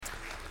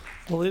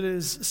Well, it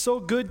is so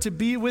good to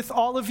be with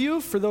all of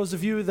you. For those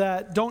of you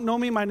that don't know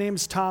me, my name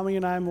is Tommy,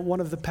 and I'm one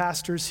of the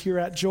pastors here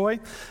at Joy.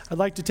 I'd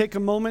like to take a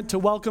moment to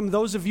welcome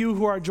those of you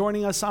who are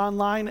joining us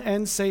online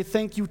and say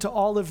thank you to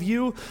all of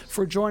you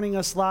for joining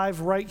us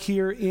live right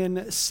here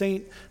in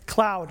St.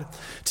 Cloud.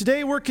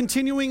 Today we're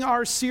continuing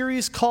our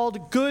series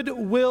called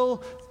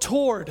Goodwill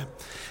Toward.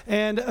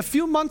 And a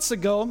few months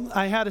ago,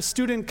 I had a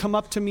student come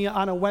up to me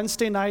on a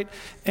Wednesday night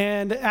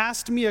and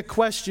asked me a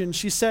question.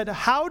 She said,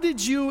 "How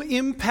did you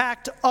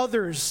impact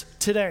others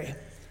today?"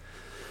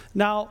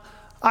 Now,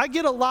 I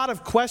get a lot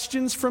of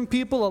questions from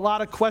people, a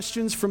lot of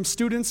questions from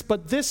students,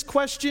 but this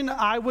question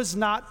I was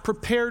not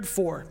prepared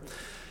for.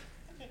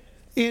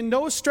 In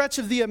no stretch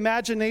of the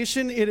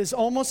imagination, it is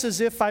almost as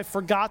if I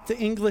forgot the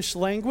English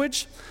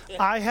language.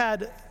 I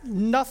had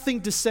nothing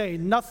to say.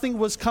 Nothing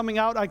was coming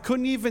out. I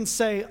couldn't even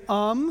say,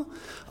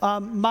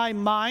 My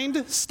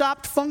mind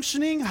stopped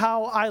functioning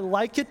how I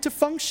like it to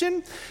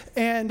function,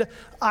 and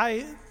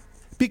I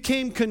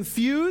became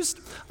confused.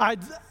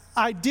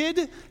 I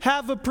did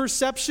have a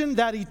perception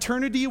that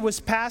eternity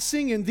was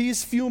passing in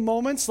these few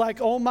moments,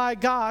 like, oh my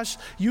gosh,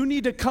 you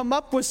need to come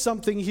up with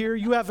something here.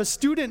 You have a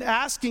student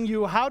asking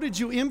you, how did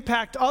you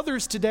impact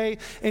others today?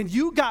 And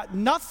you got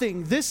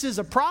nothing. This is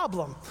a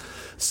problem.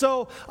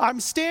 So I'm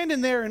standing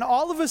there, and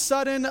all of a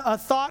sudden, a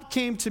thought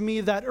came to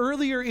me that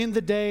earlier in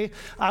the day,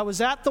 I was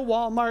at the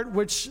Walmart,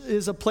 which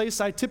is a place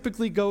I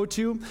typically go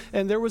to,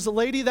 and there was a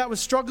lady that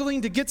was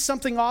struggling to get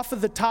something off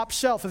of the top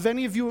shelf. If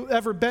any of you have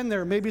ever been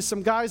there, maybe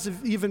some guys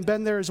have even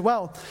been there as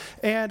well.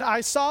 And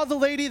I saw the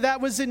lady that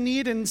was in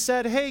need and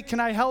said, "Hey, can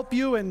I help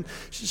you?" And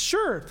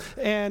sure.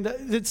 And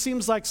it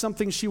seems like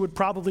something she would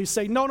probably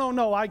say,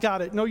 no, I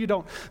got it. No, you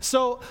don't.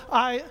 So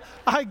I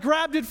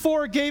grabbed it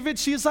for her, gave it.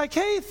 She's like,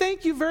 "Hey,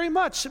 thank you very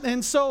much."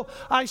 And so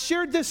I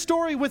shared this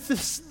story with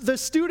the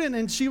student,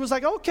 and she was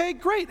like, "Okay,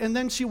 great." And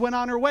then she went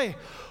on her way.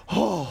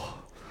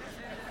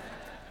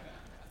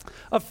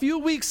 A few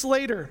weeks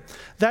later,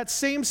 that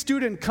same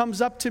student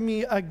comes up to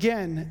me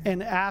again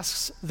and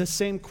asks the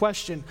same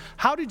question.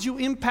 "How did you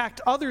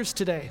impact others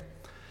today?"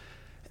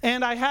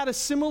 And I had a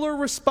similar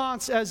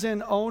response as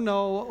in, oh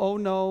no, oh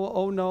no,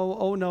 oh no,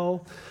 oh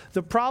no.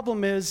 The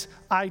problem is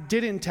I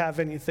didn't have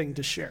anything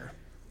to share.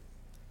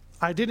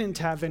 I didn't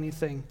have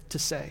anything to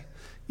say.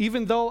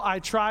 Even though I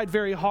tried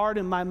very hard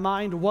and my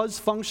mind was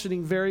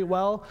functioning very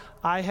well,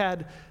 I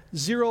had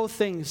zero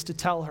things to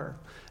tell her.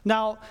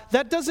 Now,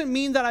 that doesn't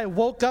mean that I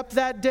woke up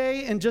that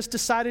day and just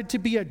decided to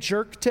be a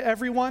jerk to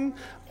everyone.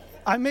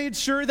 I made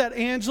sure that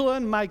Angela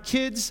and my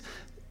kids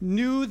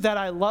knew that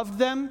I loved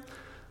them.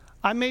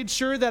 I made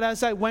sure that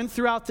as I went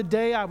throughout the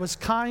day, I was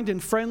kind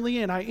and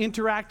friendly, and I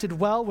interacted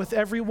well with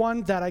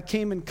everyone that I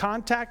came in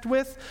contact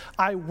with.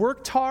 I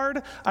worked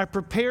hard. I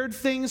prepared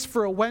things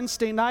for a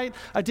Wednesday night.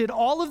 I did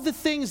all of the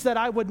things that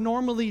I would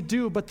normally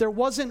do, but there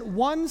wasn't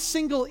one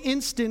single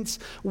instance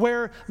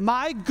where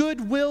my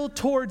goodwill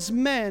towards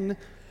men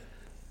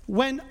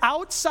went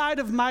outside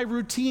of my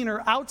routine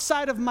or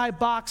outside of my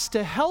box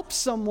to help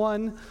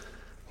someone,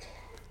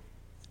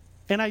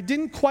 and I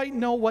didn't quite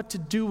know what to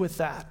do with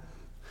that.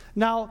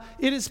 Now,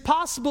 it is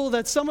possible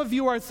that some of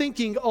you are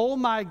thinking, oh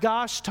my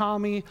gosh,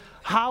 Tommy,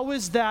 how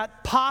is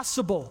that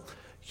possible?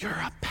 You're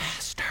a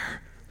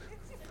pastor.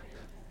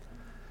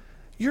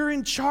 You're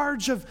in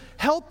charge of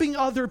helping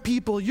other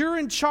people. You're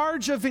in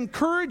charge of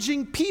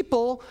encouraging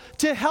people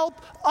to help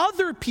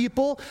other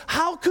people.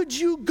 How could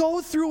you go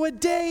through a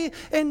day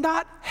and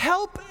not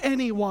help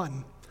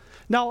anyone?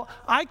 Now,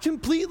 I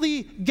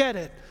completely get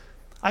it.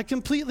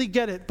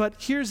 But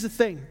here's the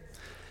thing.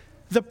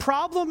 The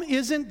problem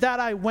isn't that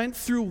I went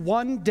through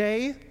one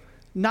day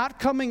not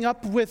coming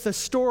up with a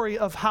story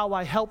of how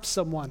I helped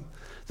someone.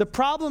 The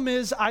problem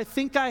is I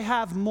think I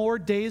have more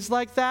days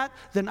like that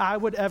than I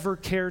would ever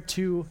care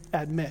to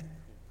admit.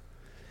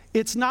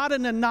 It's not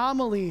an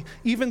anomaly,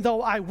 even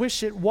though I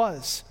wish it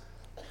was.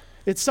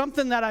 It's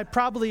something that I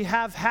probably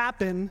have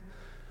happen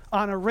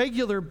on a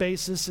regular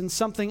basis and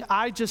something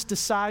I just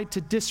decide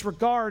to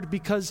disregard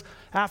because,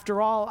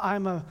 after all,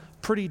 I'm a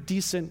pretty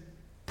decent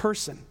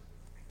person.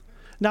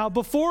 Now,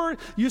 before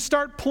you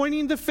start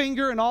pointing the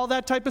finger and all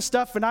that type of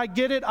stuff, and I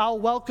get it, I'll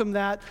welcome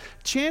that,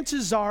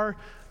 chances are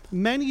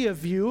many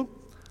of you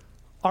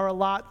are a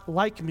lot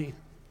like me.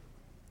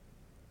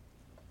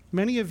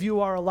 Many of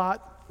you are a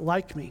lot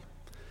like me.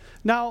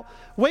 Now,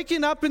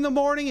 waking up in the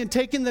morning and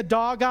taking the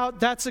dog out,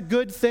 that's a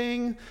good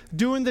thing.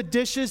 Doing the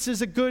dishes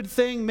is a good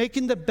thing.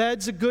 Making the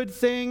bed's a good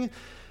thing.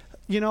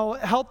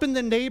 Helping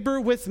the neighbor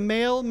with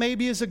mail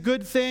maybe is a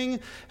good thing.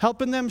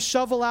 Helping them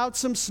shovel out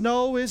some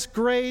snow is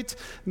great.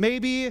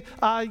 Maybe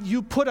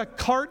you put a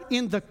cart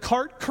in the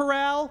cart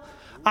corral.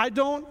 I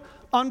don't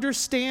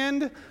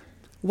understand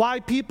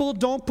why people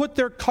don't put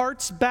their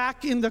carts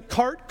back in the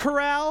cart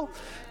corral.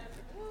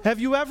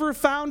 Have you ever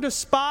found a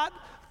spot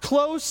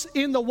close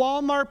in the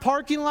Walmart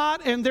parking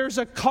lot and there's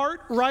a cart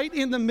right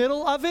in the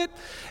middle of it?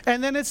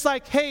 And then it's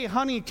like, "Hey,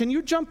 honey, can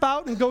you jump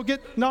out and go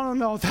get..." No.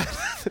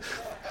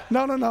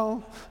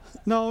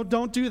 No,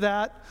 don't do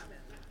that.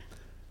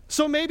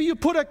 So maybe you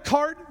put a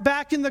cart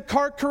back in the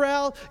cart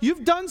corral.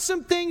 You've done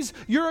some things.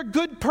 You're a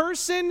good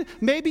person.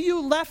 Maybe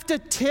you left a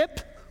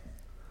tip.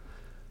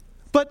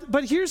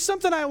 But here's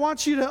something I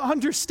want you to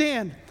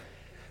understand.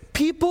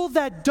 People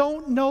that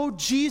don't know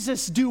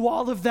Jesus do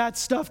all of that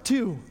stuff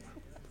too.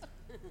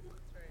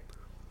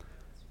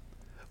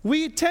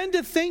 We tend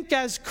to think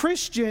as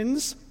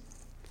Christians,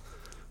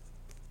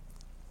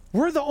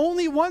 we're the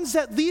only ones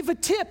that leave a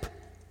tip.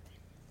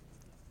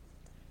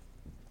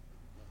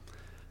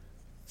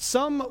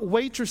 Some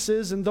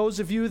waitresses, and those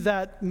of you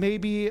that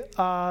maybe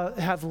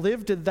have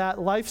lived in that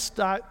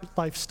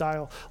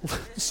lifestyle,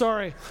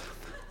 sorry.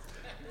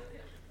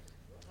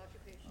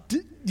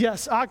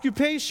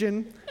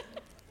 Occupation,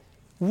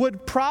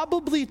 would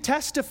probably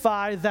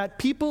testify that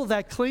people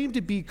that claim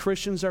to be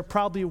Christians are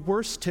probably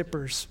worse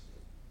tippers.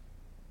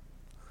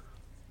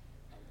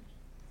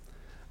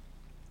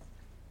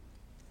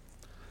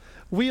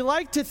 We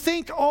like to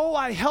think, oh,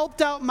 I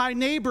helped out my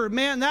neighbor.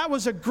 Man, that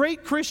was a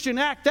great Christian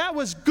act. That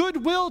was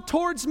goodwill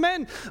towards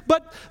men.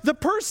 But the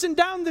person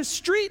down the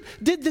street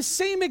did the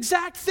same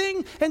exact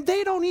thing, and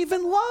they don't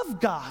even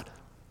love God.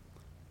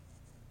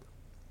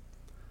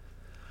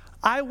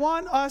 I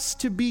want us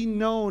to be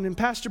known, and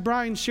Pastor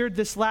Brian shared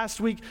this last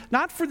week,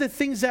 not for the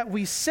things that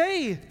we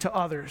say to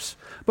others,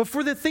 but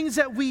for the things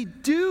that we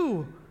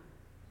do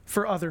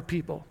for other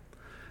people.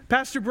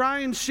 Pastor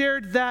Brian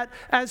shared that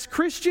as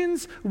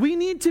Christians, we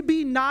need to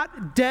be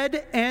not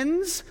dead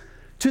ends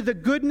to the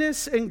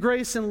goodness and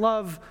grace and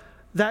love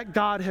that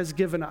God has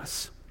given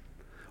us.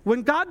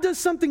 When God does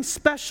something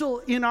special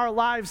in our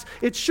lives,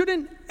 it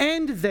shouldn't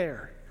end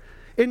there.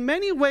 In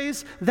many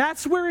ways,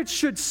 that's where it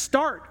should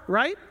start,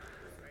 right?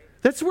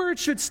 That's where it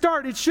should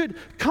start. It should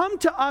come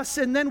to us,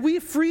 and then we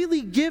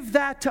freely give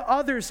that to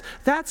others.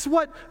 That's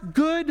what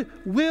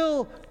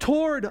goodwill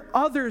toward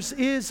others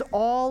is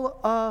all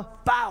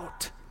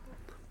about.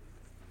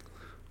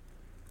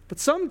 But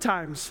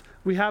sometimes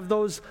we have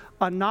those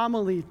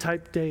anomaly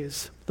type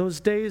days, those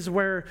days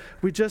where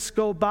we just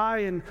go by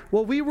and,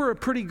 well, we were a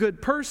pretty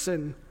good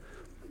person,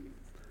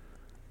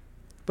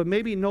 but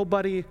maybe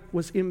nobody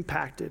was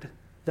impacted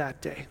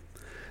that day.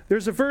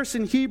 There's a verse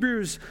in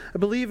Hebrews, I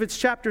believe it's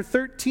chapter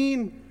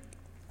 13,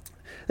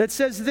 that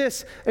says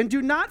this, "And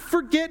do not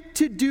forget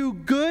to do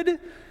good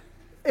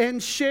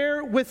and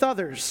share with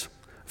others.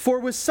 For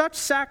with such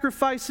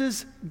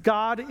sacrifices,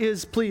 God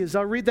is pleased."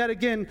 I'll read that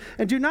again.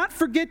 "And do not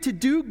forget to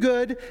do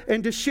good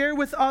and to share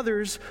with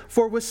others,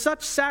 for with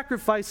such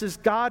sacrifices,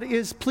 God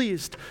is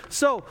pleased."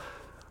 So,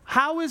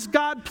 how is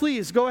God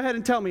pleased? Go ahead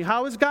and tell me.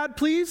 How is God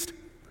pleased?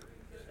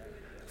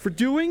 For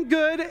doing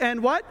good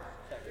and what?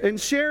 And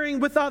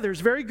sharing with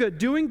others. Very good.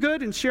 Doing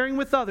good and sharing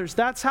with others.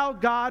 That's how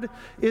God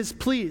is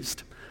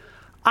pleased.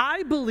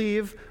 I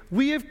believe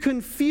we have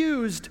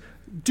confused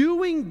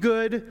doing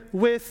good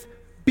with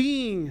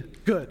being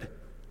good.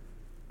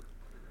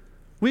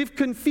 We've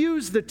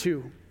confused the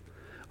two.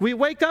 We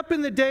wake up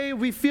in the day,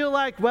 we feel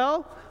like,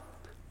 well,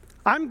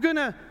 I'm going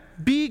to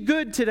be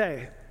good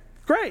today.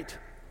 Great.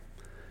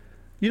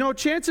 You know,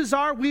 chances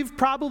are we've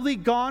probably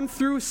gone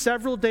through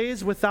several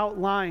days without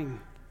lying.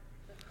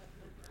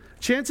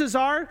 Chances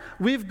are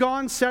we've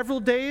gone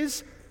several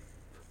days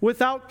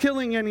without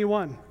killing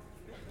anyone.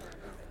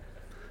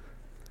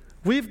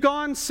 We've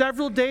gone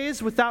several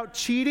days without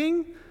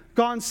cheating,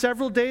 gone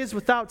several days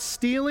without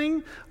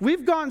stealing.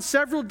 We've gone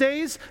several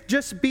days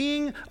just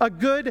being a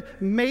good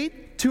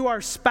mate to our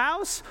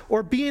spouse,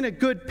 or being a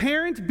good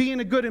parent,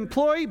 being a good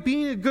employee,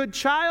 being a good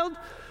child.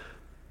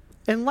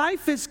 And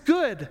life is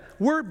good.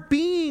 We're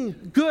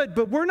being good,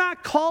 but we're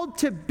not called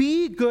to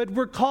be good.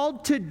 We're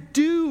called to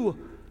do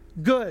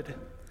good.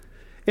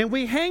 And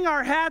we hang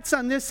our hats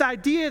on this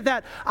idea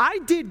that I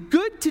did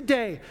good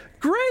today.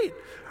 Great.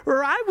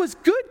 Or I was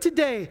good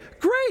today.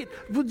 Great.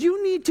 Well,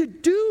 you need to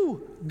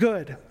do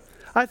good.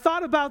 I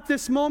thought about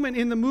this moment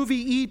in the movie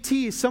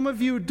E.T. Some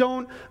of you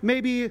don't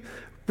maybe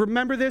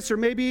remember this, or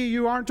maybe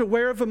you aren't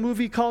aware of a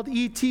movie called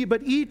E.T.,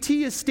 but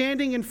E.T. is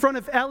standing in front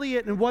of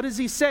Elliot, and what does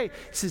he say?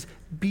 He says,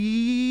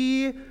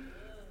 "Be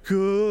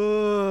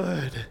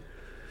good."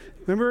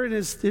 Remember, and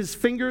his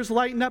fingers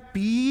lighten up,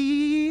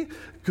 "Be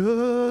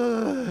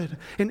good."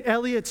 And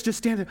Elliot's just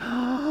standing,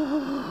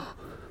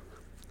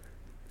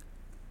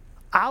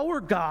 Our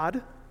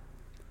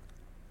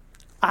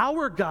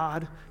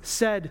God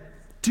said,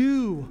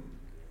 do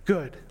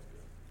good.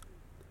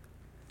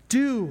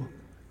 Do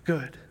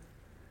good.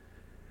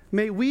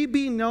 May we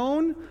be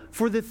known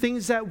for the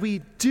things that we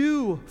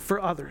do for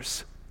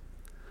others,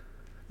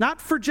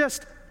 not for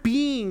just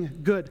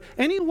being good.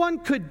 Anyone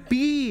could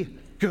be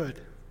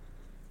good.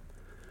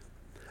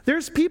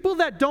 There's people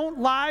that don't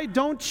lie,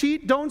 don't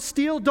cheat, don't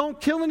steal,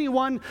 don't kill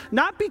anyone,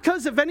 not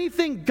because of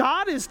anything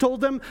God has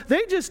told them.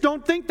 They just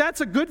don't think that's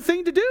a good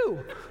thing to do.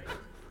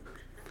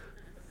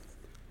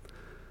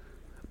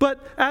 But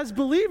as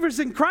believers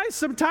in Christ,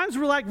 sometimes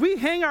we're like, we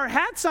hang our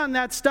hats on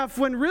that stuff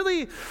when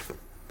really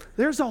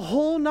there's a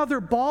whole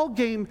nother ball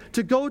game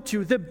to go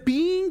to. The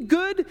being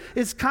good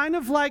is kind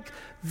of like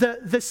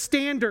the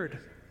standard.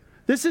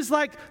 This is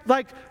like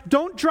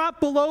don't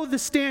drop below the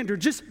standard.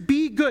 Just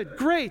be good.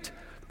 Great.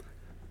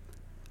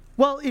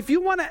 Well, if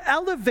you want to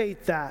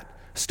elevate that,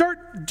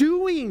 start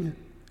doing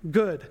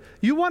good.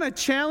 You want to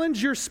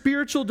challenge your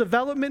spiritual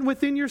development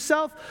within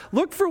yourself?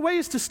 Look for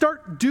ways to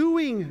start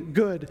doing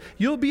good.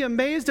 You'll be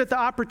amazed at the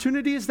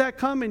opportunities that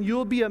come, and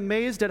you'll be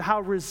amazed at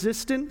how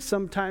resistant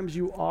sometimes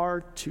you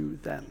are to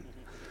them.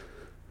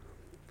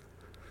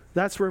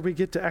 That's where we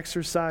get to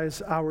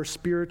exercise our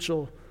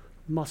spiritual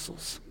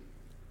muscles.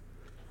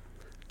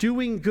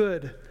 Doing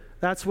good,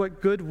 that's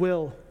what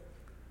Goodwill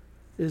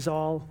is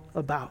all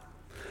about.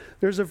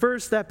 There's a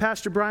verse that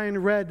Pastor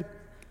Brian read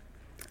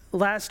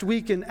last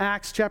week in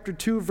Acts chapter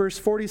 2, verse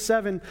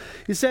 47.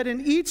 He said,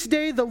 "And each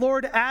day the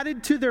Lord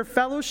added to their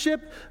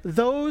fellowship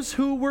those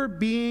who were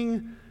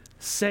being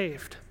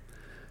saved."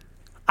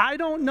 I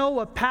don't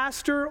know a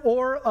pastor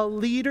or a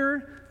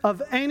leader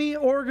of any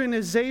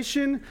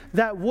organization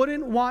that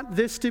wouldn't want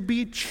this to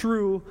be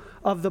true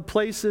of the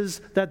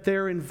places that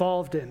they're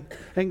involved in.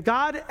 And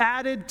God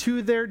added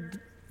to their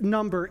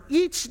number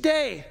each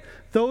day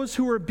those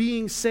who were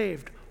being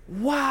saved.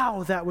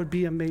 Wow, that would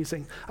be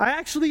amazing. I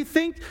actually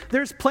think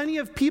there's plenty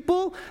of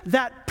people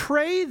that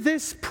pray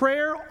this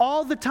prayer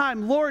all the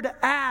time. Lord,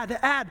 add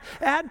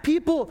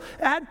people,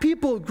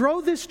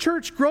 grow this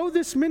church, grow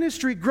this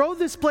ministry, grow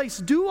this place,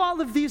 do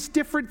all of these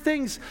different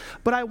things.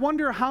 But I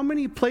wonder how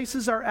many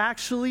places are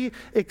actually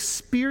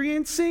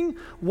experiencing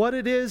what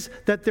it is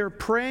that they're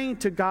praying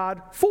to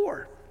God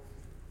for.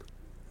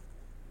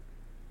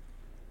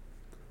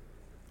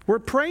 We're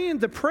praying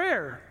the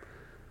prayer.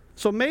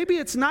 So maybe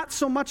it's not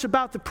so much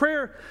about the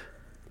prayer.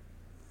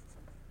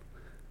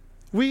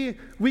 We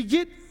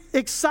get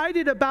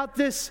excited about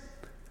this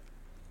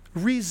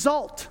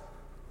result,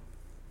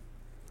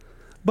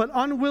 but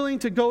unwilling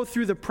to go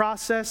through the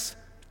process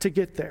to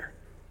get there.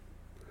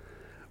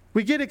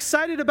 We get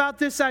excited about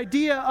this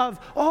idea of,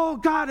 oh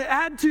God,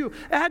 add to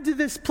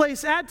this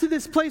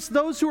place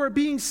those who are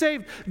being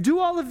saved. Do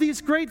all of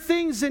these great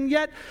things, and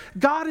yet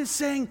God is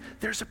saying,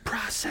 there's a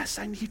process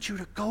I need you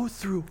to go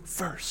through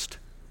first.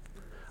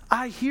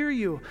 I hear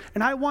you,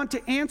 and I want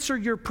to answer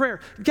your prayer.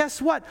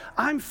 Guess what?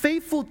 I'm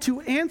faithful to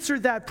answer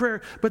that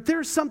prayer, but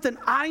there's something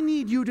I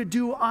need you to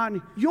do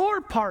on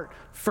your part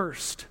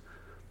first.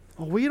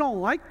 Well, we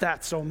don't like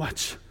that so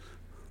much.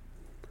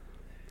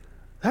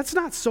 That's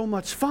not so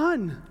much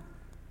fun.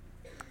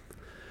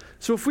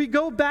 So if we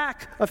go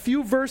back a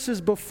few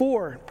verses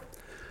before,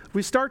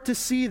 we start to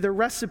see the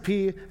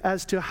recipe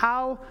as to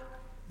how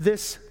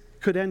this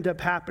could end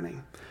up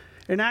happening.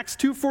 In Acts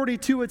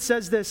 2:42, it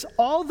says this: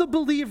 "All the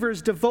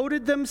believers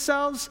devoted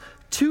themselves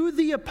to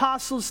the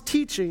apostles'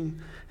 teaching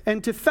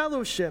and to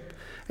fellowship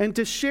and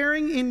to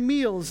sharing in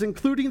meals,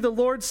 including the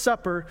Lord's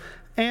Supper,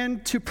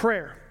 and to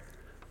prayer."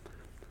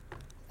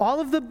 All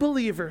of the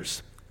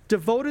believers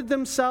devoted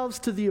themselves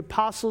to the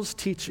apostles'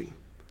 teaching.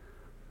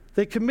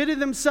 They committed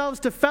themselves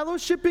to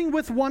fellowshipping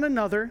with one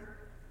another.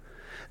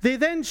 They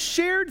then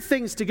shared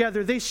things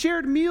together. They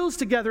shared meals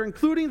together,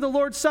 including the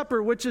Lord's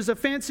Supper, which is a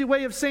fancy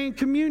way of saying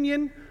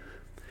communion.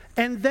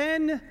 And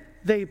then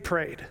they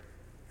prayed.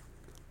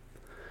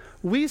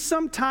 We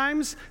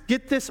sometimes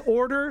get this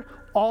order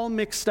all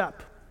mixed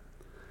up.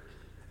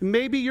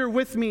 Maybe you're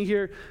with me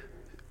here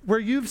where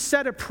you've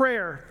said a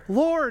prayer,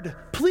 Lord,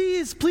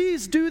 please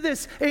do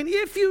this. And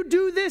if you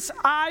do this,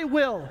 I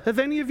will. Have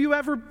any of you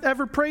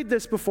ever prayed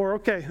this before?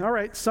 Okay, all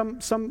right,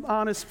 some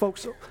honest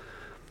folks.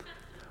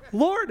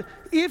 Lord,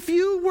 if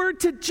you were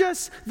to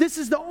this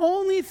is the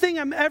only thing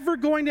I'm ever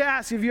going to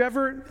ask. Have you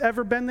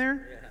ever been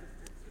there?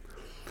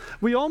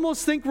 We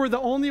almost think we're the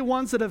only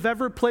ones that have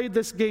ever played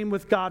this game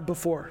with God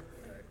before.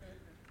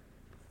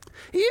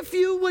 If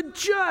you would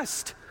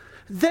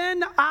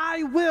then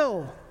I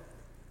will.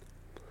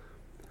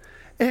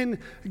 And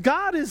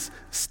God is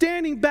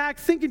standing back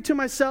thinking to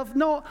myself,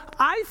 no,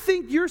 I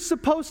think you're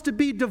supposed to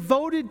be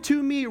devoted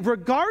to me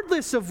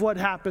regardless of what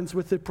happens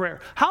with the prayer.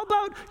 How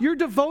about you're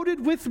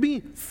devoted with me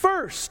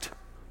first?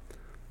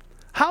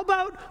 How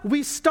about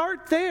we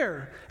start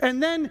there,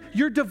 and then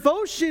your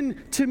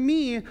devotion to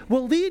me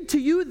will lead to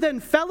you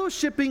then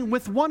fellowshipping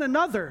with one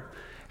another,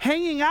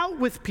 hanging out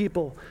with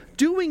people,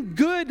 doing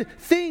good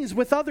things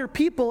with other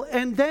people,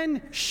 and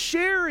then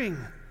sharing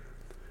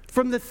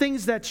from the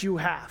things that you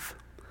have.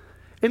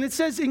 And it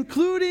says,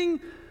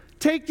 including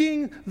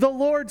taking the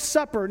Lord's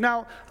Supper.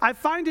 Now, I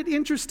find it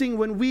interesting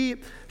when we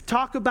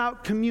talk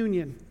about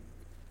communion.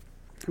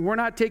 We're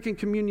not taking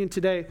communion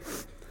today.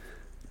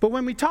 But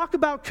when we talk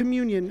about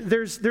communion,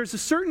 there's a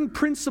certain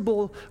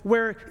principle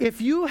where if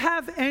you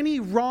have any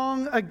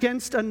wrong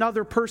against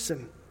another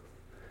person,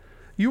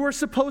 you are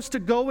supposed to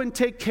go and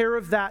take care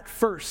of that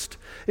first.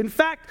 In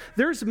fact,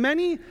 there's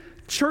many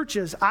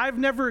churches, I've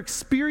never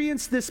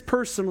experienced this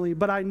personally,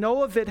 but I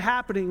know of it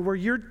happening where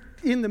you're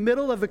in the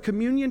middle of a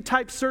communion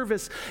type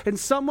service and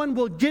someone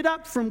will get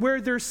up from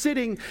where they're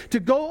sitting to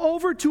go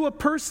over to a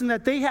person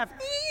that they have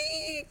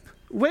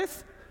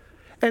with,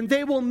 and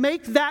they will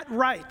make that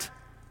right.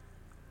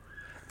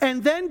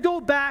 and then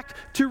go back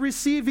to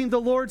receiving the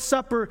Lord's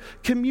Supper,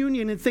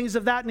 communion, and things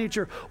of that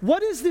nature.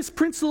 What is this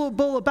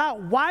principle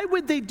about? Why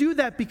would they do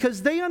that?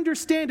 Because they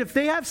understand if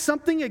they have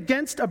something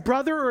against a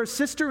brother or a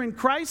sister in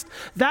Christ,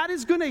 that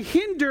is going to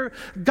hinder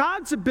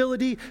God's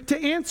ability to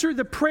answer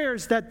the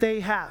prayers that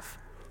they have.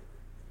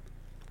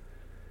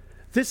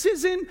 This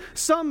isn't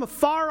some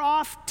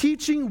far-off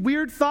teaching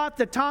weird thought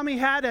that Tommy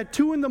had at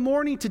 2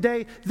 a.m.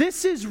 today.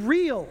 This is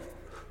real.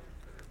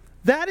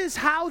 That is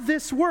how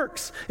this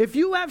works. If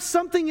you have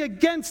something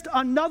against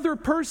another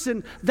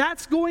person,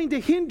 that's going to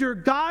hinder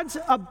God's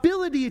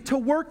ability to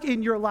work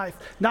in your life,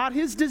 not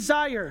his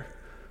desire.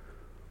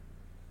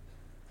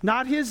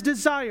 Not his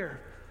desire,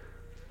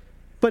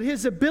 but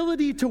his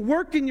ability to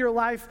work in your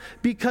life,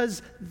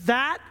 because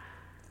that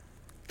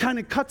kind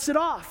of cuts it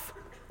off.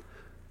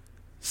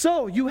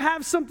 So you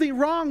have something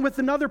wrong with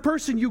another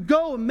person, you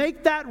go and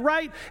make that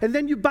right, and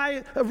then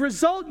by a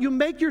result, you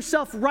make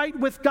yourself right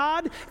with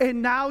God,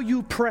 and now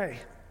you pray.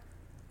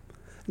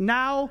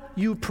 Now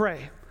you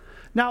pray.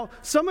 Now,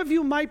 some of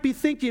you might be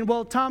thinking,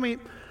 well, Tommy,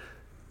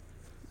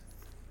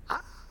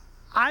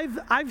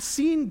 I've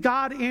seen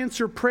God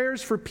answer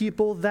prayers for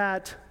people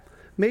that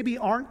maybe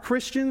aren't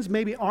Christians,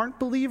 maybe aren't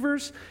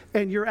believers,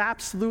 and you're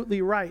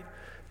absolutely right.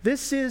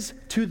 This is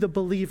to the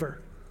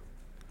believer.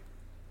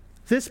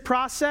 This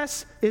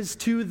process is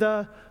to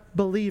the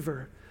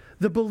believer.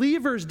 The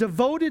believers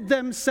devoted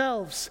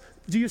themselves.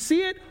 Do you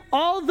see it?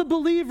 All the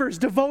believers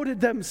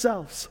devoted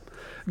themselves.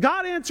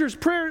 God answers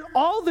prayer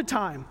all the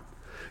time.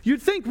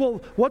 You'd think,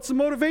 well, what's the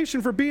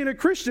motivation for being a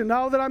Christian?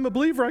 Now that I'm a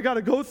believer, I got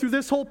to go through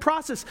this whole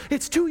process.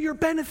 It's to your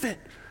benefit.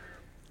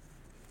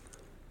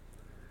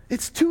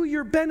 It's to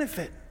your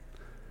benefit.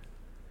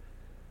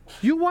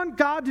 You want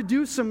God to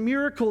do some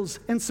miracles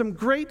and some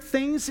great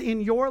things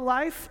in your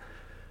life?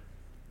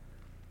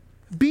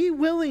 Be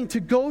willing to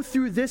go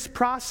through this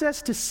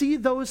process to see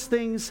those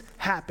things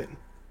happen.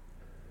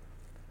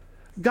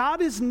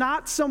 God is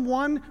not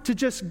someone to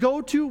just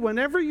go to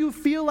whenever you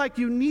feel like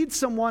you need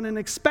someone and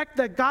expect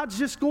that God's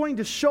just going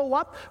to show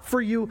up for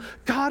you.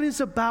 God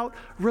is about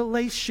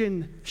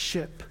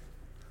relationship.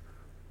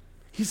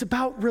 He's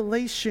about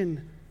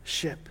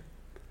relationship.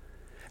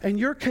 And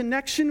your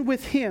connection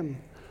with him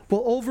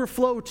will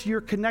overflow to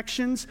your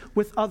connections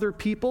with other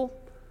people.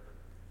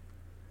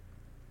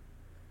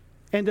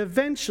 And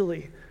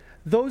eventually,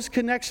 those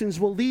connections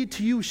will lead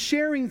to you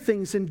sharing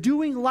things and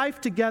doing life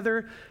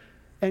together,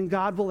 and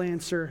God will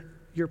answer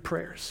your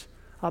prayers.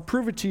 I'll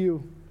prove it to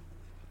you.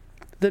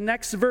 The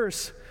next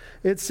verse,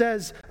 it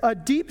says, "A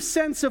deep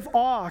sense of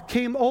awe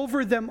came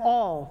over them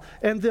all,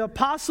 and the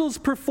apostles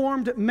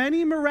performed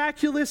many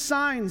miraculous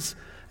signs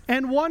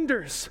and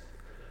wonders."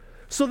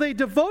 So they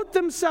devote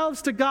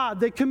themselves to God.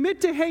 They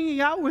commit to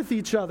hanging out with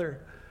each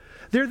other.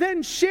 They're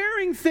then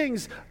sharing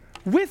things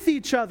with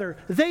each other.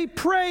 They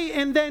pray,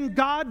 and then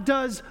God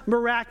does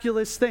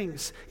miraculous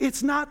things.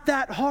 It's not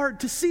that hard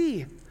to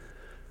see.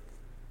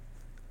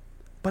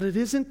 But it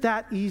isn't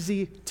that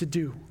easy to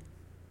do.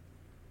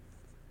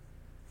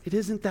 It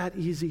isn't that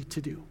easy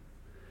to do.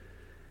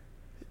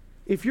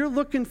 If you're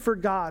looking for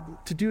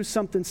God to do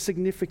something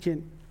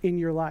significant in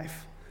your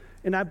life,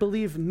 and I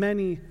believe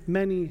many,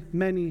 many,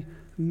 many,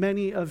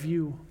 many of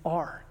you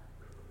are,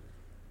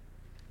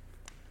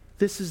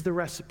 this is the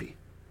recipe.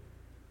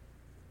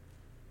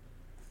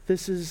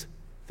 This is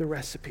the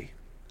recipe.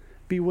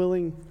 Be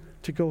willing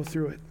to go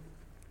through it.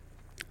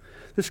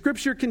 The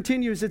scripture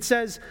continues. It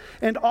says,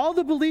 "And all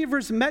the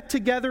believers met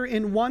together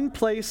in one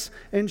place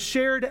and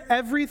shared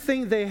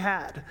everything they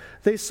had.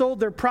 They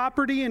sold their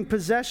property and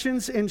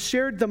possessions and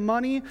shared the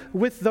money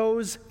with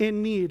those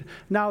in need."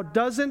 Now,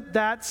 doesn't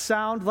that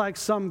sound like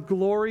some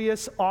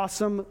glorious,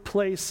 awesome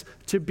place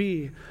to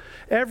be?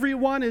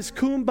 Everyone is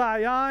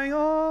kumbayaing.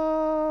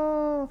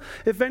 Oh,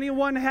 if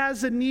anyone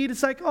has a need,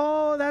 it's like,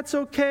 oh, that's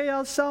okay.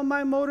 I'll sell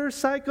my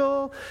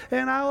motorcycle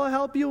and I will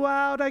help you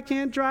out. I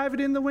can't drive it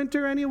in the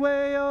winter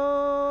anyway.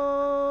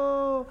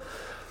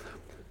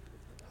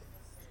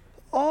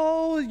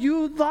 Oh,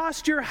 you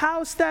lost your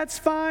house. That's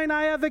fine.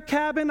 I have a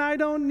cabin I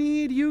don't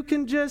need. You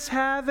can just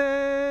have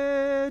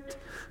it.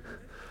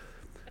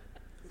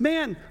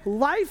 Man,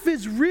 life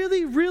is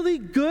really, really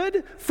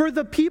good for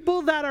the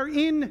people that are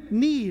in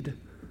need.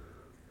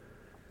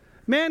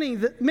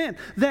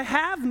 The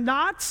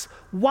have-nots,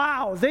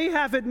 wow, they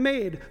have it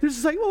made. They're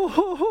just like,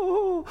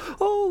 look,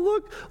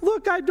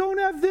 I don't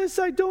have this,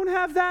 I don't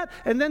have that.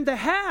 And then the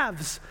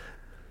haves,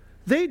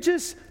 they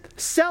just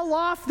sell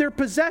off their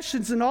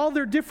possessions and all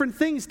their different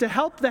things to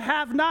help the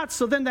have-nots,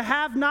 so then the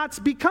have-nots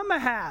become a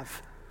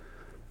have.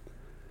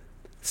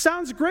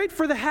 Sounds great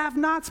for the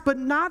have-nots, but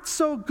not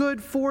so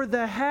good for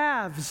the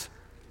haves.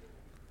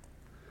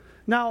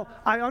 Now,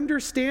 I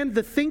understand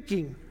the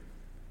thinking,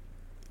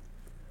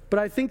 but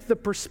I think the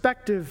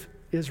perspective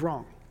is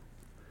wrong.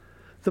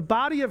 The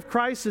body of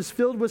Christ is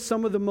filled with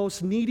some of the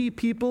most needy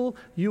people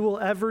you will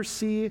ever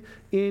see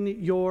in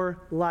your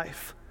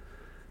life.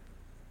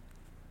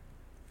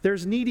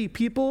 There's needy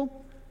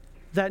people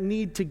that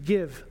need to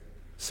give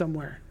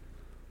somewhere.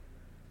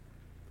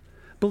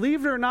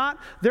 Believe it or not,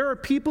 there are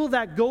people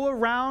that go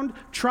around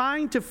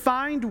trying to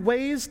find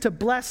ways to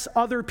bless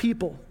other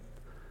people.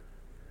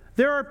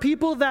 There are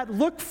people that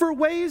look for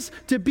ways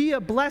to be a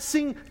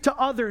blessing to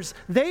others.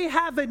 They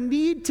have a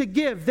need to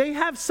give. They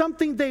have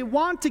something they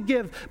want to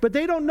give, but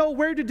they don't know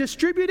where to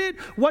distribute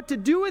it, what to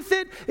do with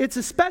it. It's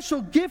a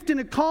special gift and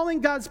a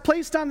calling God's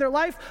placed on their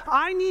life.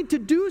 I need to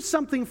do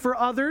something for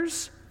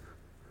others.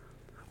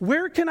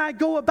 Where can I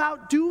go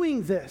about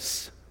doing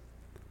this?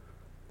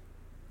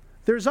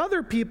 There's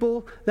other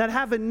people that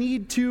have a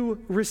need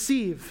to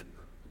receive.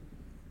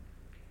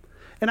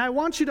 And I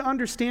want you to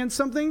understand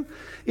something.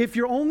 If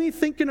you're only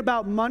thinking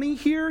about money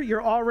here,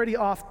 you're already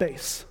off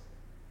base.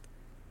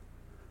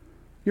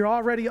 You're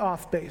already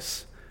off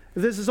base.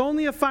 If this is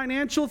only a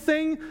financial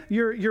thing,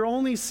 you're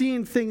only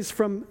seeing things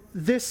from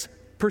this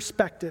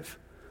perspective.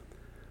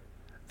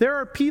 There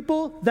are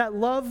people that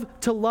love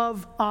to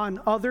love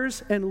on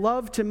others and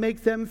love to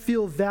make them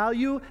feel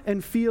value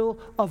and feel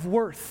of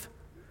worth.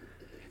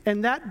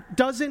 And that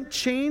doesn't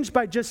change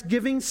by just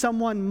giving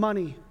someone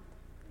money.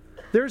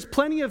 There's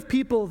plenty of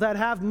people that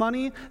have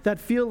money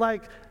that feel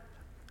like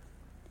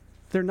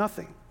they're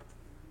nothing.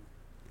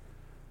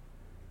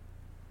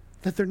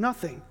 That they're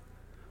nothing.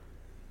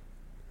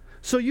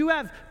 So you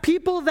have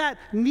people that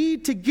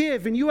need to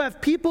give, and you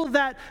have people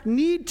that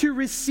need to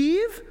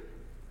receive,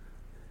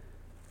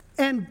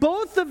 and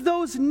both of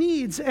those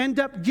needs end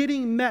up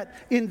getting met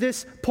in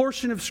this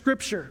portion of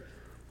Scripture.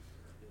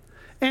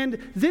 And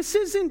this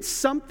isn't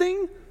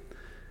something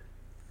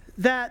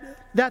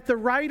that the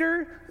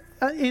writer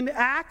in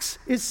Acts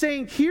is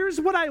saying,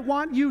 here's what I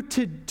want you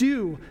to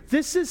do.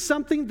 This is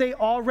something they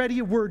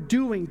already were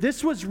doing.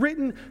 This was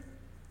written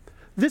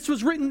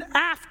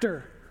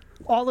after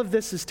all of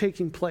this is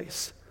taking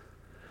place.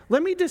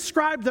 Let me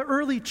describe the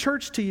early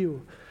church to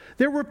you.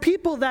 There were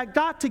people that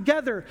got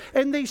together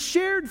and they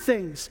shared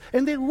things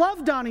and they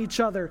loved on each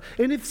other.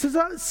 And if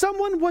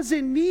someone was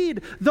in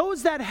need,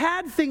 those that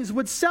had things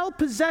would sell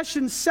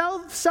possessions,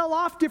 sell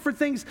off different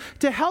things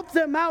to help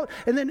them out.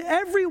 And then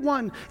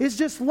everyone is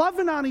just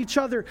loving on each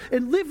other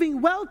and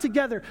living well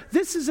together.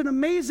 This is an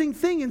amazing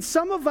thing. And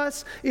some of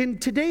us in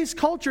today's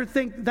culture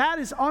think that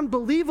is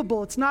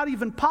unbelievable. It's not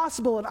even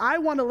possible. And I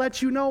want to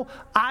let you know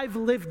I've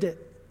lived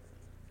it.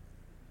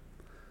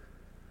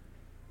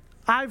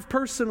 I've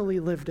personally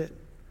lived it.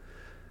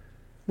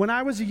 When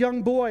I was a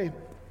young boy,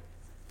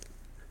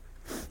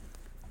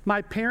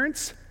 my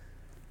parents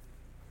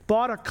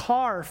bought a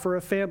car for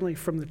a family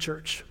from the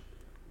church.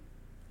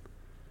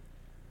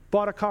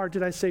 Bought a car,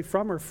 did I say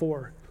from or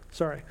for?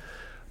 Sorry.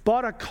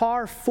 Bought a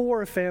car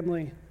for a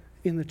family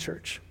in the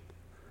church.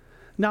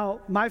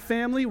 Now, my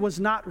family was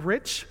not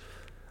rich.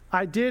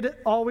 I did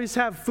always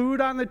have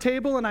food on the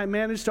table, and I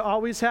managed to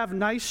always have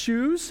nice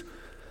shoes.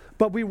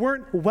 But we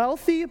weren't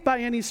wealthy by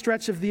any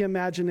stretch of the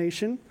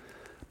imagination.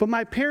 But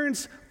my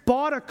parents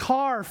bought a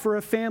car for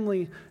a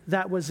family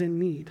that was in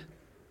need.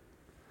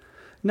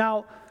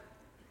 Now,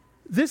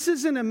 this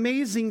is an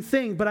amazing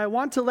thing, but I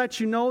want to let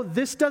you know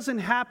this doesn't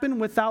happen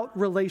without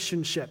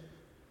relationship.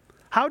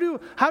 How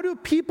do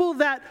people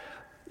that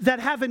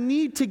have a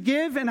need to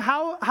give and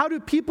how do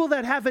people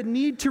that have a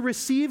need to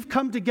receive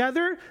come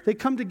together? They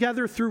come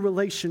together through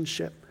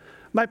relationship.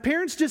 My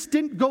parents just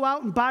didn't go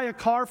out and buy a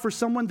car for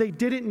someone they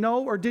didn't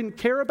know or didn't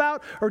care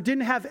about or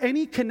didn't have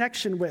any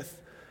connection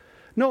with.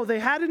 No, they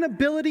had an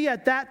ability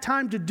at that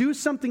time to do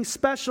something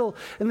special,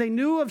 and they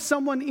knew of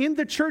someone in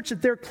the church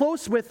that they're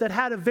close with that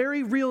had a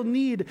very real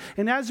need,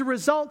 and as a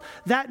result,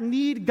 that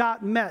need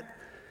got met.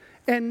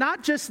 And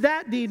not just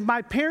that need,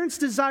 my parents'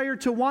 desire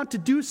to want to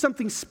do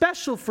something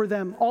special for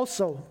them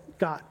also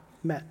got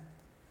met.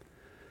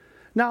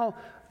 Now,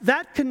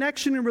 that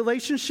connection and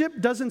relationship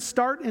doesn't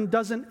start and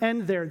doesn't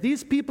end there.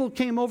 These people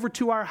came over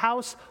to our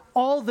house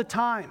all the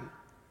time.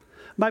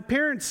 My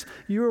parents,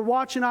 you were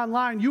watching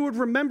online, you would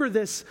remember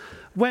this.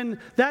 When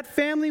that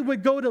family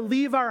would go to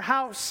leave our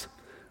house,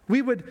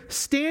 we would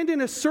stand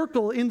in a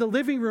circle in the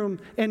living room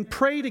and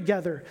pray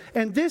together.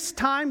 And this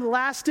time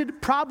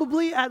lasted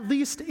probably at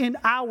least an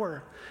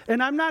hour.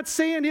 And I'm not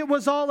saying it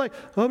was all like,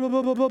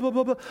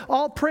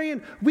 all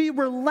praying. We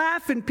were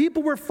laughing.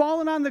 People were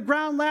falling on the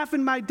ground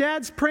laughing. My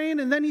dad's praying,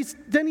 and then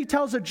he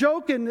tells a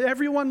joke, and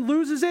everyone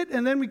loses it.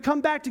 And then we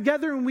come back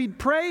together, and we'd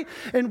pray.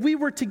 And we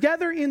were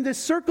together in this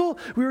circle.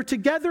 We were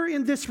together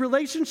in this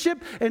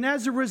relationship. And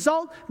as a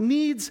result,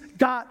 needs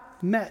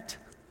got met.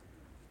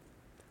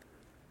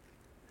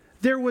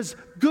 There was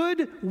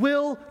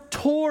goodwill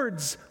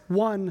towards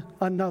one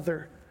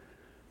another.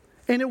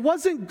 And it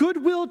wasn't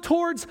goodwill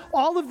towards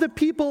all of the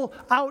people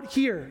out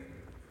here.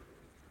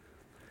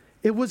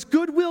 It was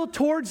goodwill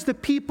towards the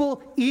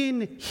people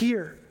in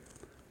here.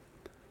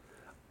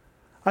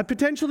 I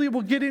potentially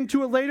will get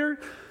into it later.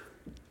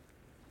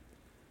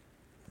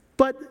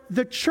 But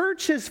the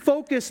church has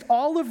focused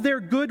all of their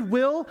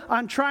goodwill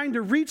on trying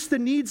to reach the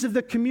needs of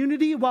the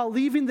community while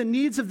leaving the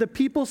needs of the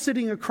people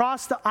sitting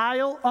across the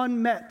aisle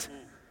unmet.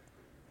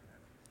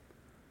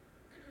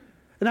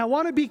 And I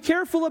want to be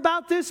careful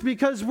about this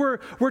because we're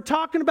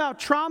talking about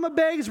trauma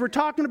bags, we're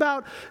talking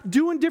about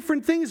doing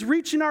different things,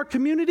 reaching our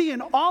community,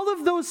 and all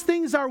of those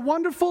things are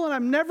wonderful, and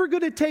I'm never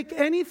going to take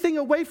anything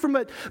away from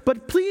it.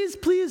 But please,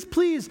 please,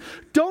 please,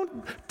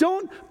 don't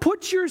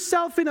put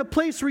yourself in a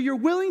place where you're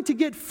willing to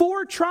get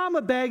 4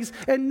 trauma bags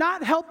and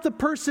not help the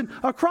person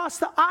across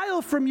the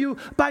aisle from you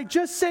by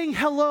just saying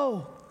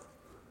hello.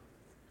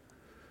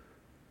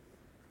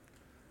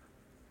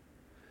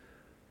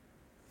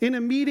 In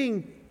a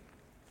meeting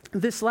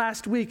this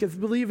last week, I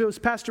believe it was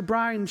Pastor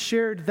Brian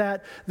shared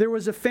that there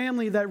was a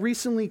family that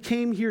recently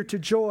came here to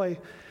Joy,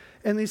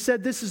 and they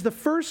said this is the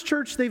first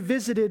church they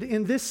visited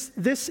in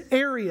this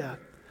area.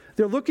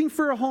 They're looking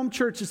for a home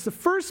church. It's the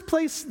first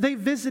place they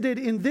visited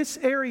in this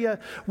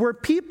area where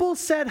people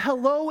said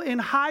hello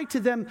and hi to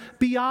them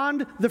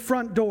beyond the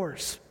front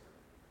doors.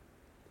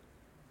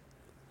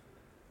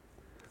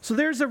 So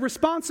there's a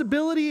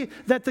responsibility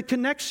that the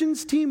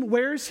Connections team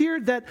wears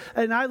here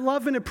and I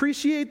love and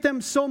appreciate them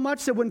so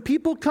much that when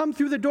people come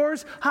through the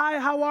doors, hi,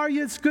 how are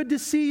you? It's good to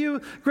see you.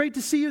 Great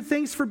to see you.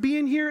 Thanks for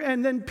being here.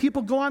 And then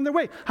people go on their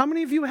way. How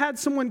many of you had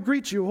someone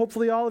greet you?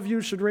 Hopefully all of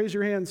you should raise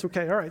your hands.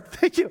 Okay, all right.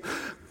 Thank you.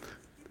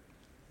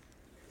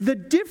 The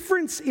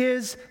difference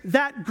is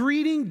that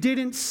greeting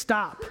didn't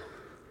stop.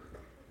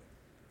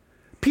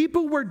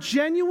 People were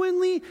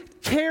genuinely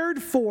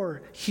cared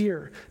for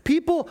here.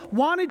 People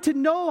wanted to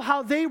know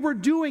how they were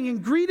doing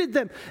and greeted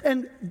them.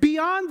 And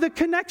beyond the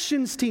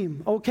Connections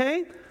team,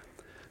 okay?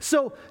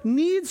 So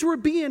needs were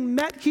being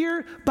met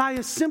here by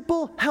a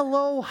simple,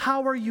 hello,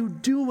 how are you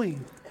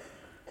doing?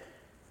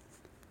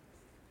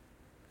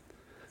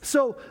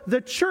 So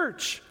the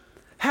church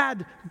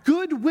had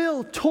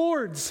goodwill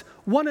towards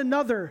one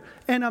another,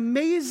 and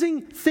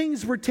amazing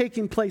things were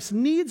taking place.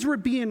 Needs were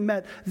being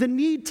met, the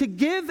need to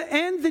give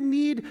and the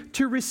need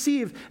to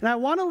receive. And I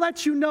want to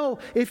let you know,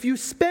 if you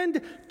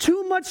spend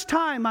too much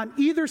time on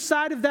either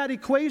side of that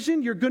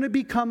equation, you're going to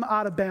become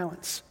out of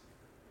balance.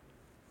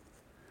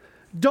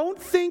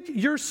 Don't think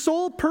your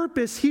sole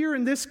purpose here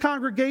in this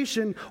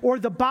congregation or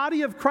the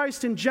body of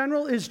Christ in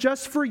general is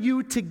just for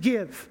you to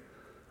give.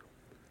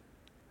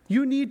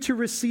 You need to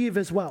receive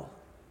as well.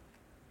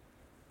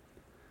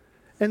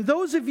 And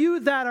those of you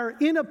that are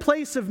in a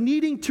place of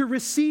needing to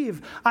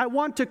receive, I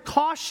want to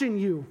caution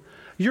you,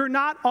 you're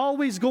not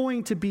always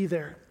going to be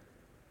there.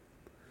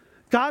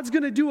 God's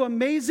going to do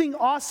amazing,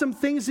 awesome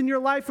things in your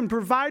life and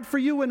provide for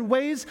you in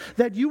ways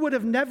that you would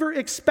have never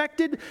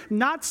expected,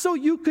 not so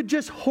you could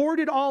just hoard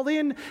it all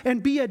in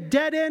and be a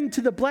dead end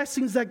to the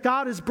blessings that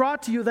God has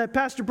brought to you that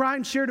Pastor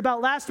Brian shared about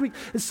last week,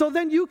 and so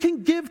then you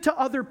can give to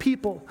other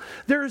people.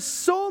 There's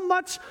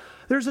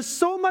a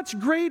so much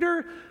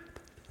greater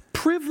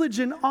privilege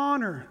and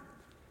honor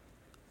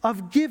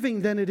of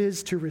giving than it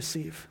is to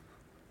receive.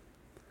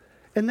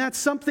 And that's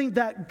something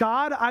that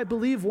God, I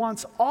believe,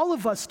 wants all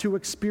of us to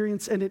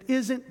experience, and it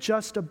isn't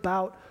just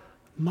about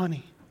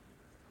money.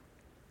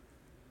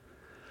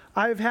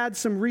 I've had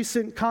some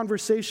recent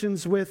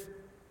conversations with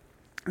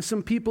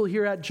some people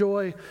here at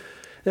Joy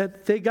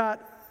that they got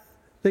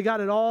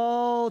it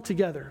all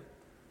together.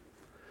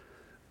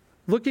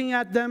 Looking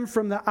at them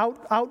from the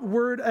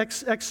outward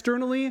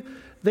externally,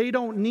 they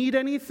don't need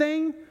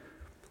anything.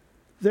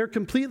 They're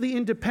completely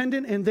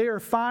independent and they are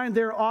fine.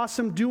 They're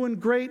awesome, doing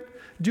great,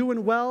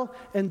 doing well,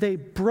 and they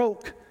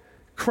broke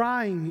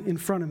crying in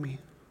front of me.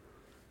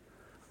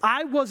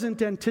 I wasn't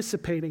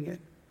anticipating it.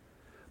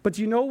 But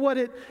you know what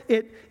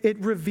it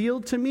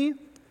revealed to me?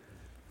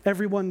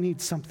 Everyone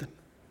needs something.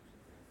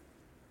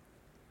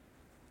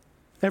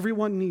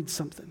 Everyone needs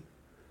something.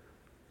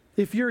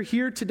 If you're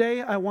here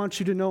today, I want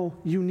you to know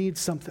you need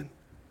something.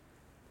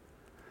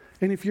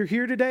 And if you're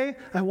here today,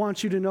 I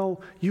want you to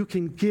know you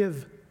can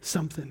give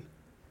something.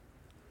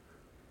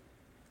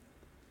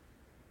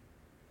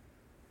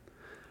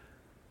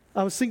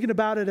 I was thinking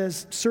about it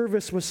as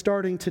service was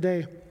starting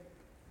today.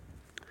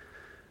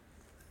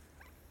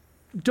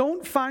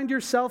 Don't find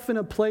yourself in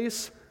a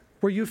place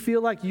where you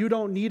feel like you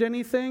don't need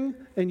anything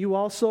and you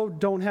also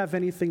don't have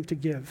anything to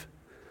give.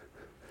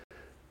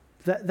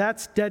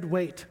 That's dead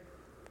weight.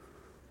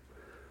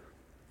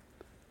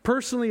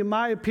 Personally, in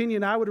my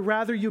opinion, I would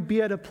rather you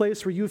be at a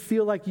place where you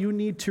feel like you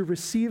need to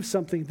receive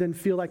something than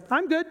feel like,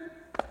 I'm good.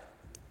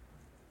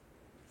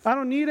 I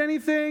don't need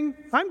anything.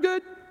 I'm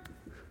good.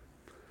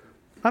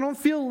 I don't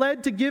feel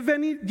led to give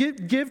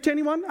to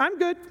anyone. I'm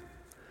good.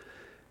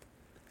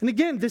 And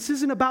again, this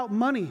isn't about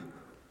money.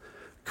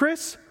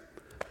 Chris,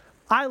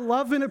 I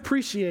love and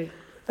appreciate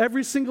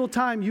every single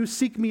time you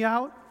seek me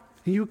out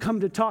and you come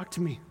to talk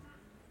to me.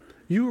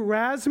 You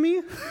razz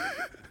me.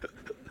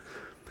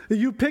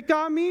 You pick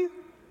on me.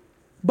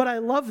 But I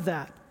love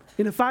that.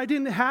 And if I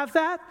didn't have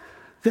that,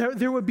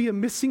 there would be a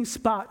missing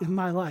spot in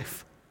my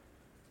life.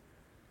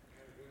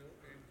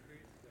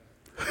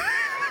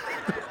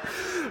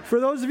 For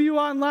those of you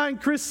online,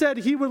 Chris said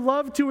he would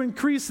love to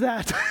increase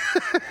that.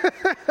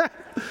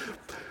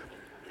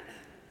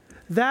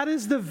 That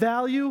is the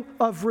value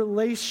of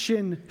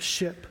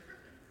relationship.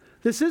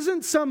 This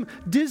isn't some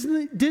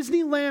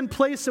Disneyland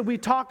place that we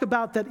talk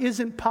about that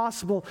isn't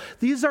possible.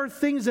 These are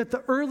things that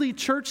the early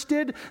church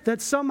did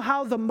that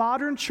somehow the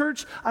modern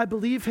church, I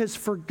believe, has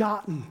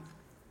forgotten.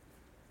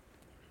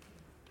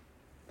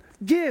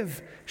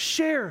 Give,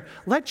 share,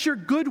 let your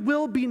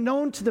goodwill be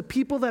known to the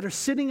people that are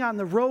sitting on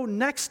the row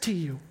next to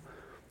you.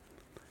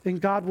 And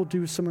God will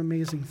do some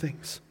amazing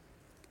things.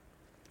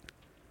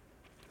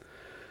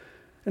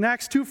 In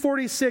Acts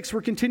 2:46,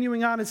 we're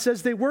continuing on. It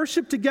says, they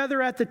worshiped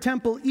together at the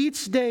temple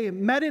each day,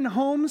 met in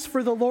homes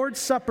for the Lord's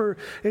Supper,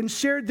 and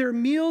shared their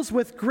meals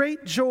with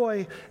great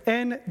joy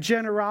and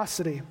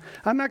generosity.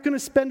 I'm not going to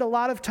spend a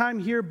lot of time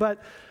here,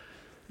 but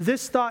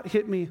this thought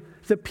hit me.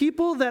 The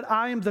people that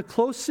I am the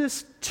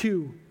closest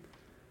to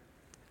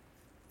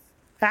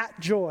at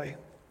Joy,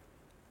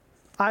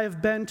 I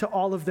have been to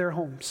all of their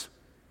homes.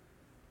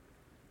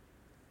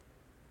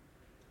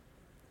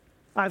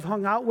 I've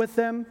hung out with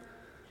them.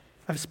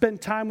 I've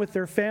spent time with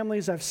their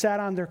families. I've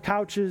sat on their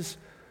couches,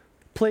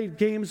 played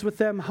games with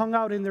them, hung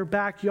out in their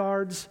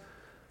backyards,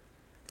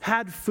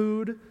 had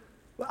food.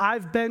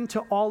 I've been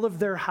to all of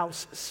their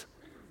houses.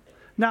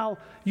 Now,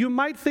 you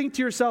might think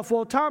to yourself,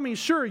 well, Tommy,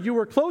 sure, you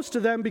were close to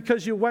them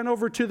because you went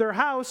over to their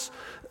house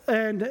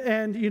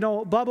and you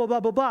know, blah, blah, blah,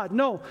 blah, blah.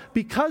 No,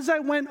 because I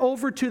went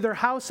over to their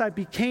house, I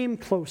became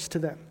close to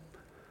them.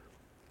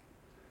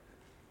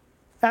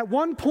 At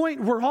one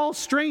point, we're all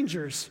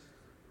strangers.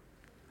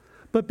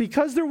 But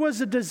because there was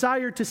a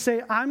desire to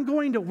say, I'm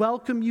going to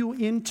welcome you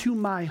into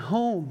my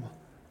home,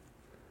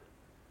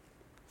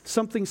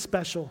 something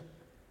special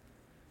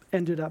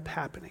ended up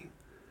happening.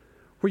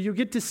 Where you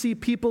get to see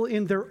people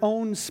in their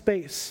own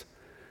space.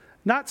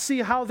 Not see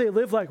how they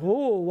live like,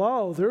 oh,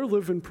 wow, they're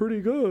living pretty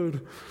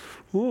good.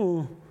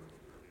 Oh.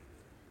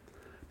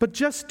 But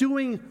just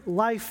doing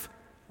life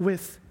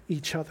with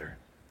each other.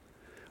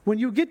 When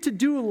you get to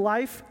do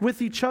life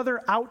with each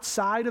other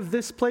outside of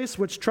this place,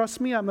 which trust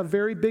me, I'm a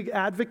very big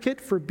advocate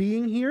for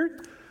being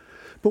here.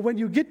 But when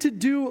you get to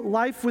do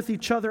life with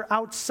each other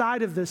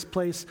outside of this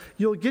place,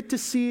 you'll get to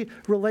see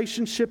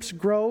relationships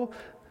grow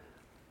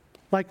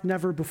like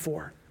never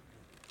before.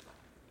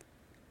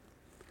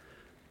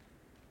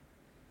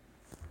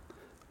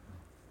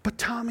 But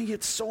Tommy,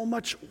 it's so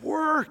much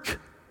work.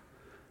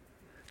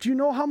 Do you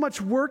know how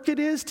much work it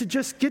is to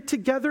just get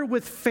together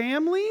with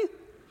family?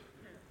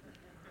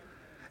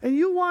 And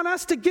you want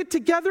us to get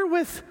together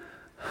with...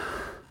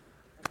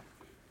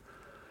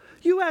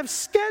 You have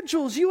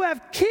schedules, you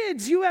have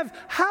kids, you have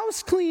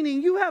house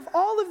cleaning, you have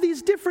all of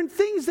these different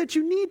things that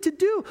you need to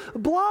do.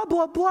 Blah,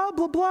 blah, blah,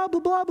 blah, blah, blah,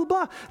 blah, blah,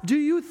 blah. Do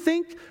you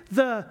think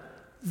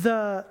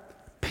the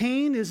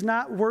pain is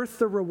not worth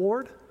the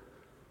reward?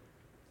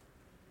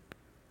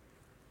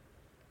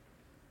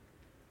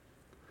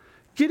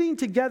 Getting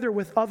together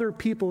with other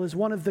people is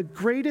one of the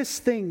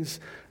greatest things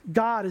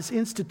God has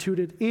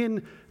instituted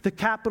in the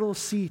capital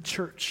C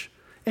church.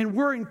 And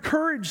we're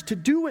encouraged to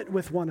do it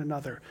with one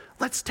another.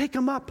 Let's take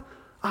them up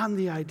on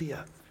the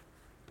idea.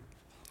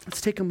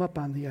 Let's take them up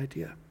on the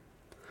idea.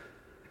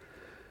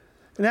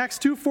 In Acts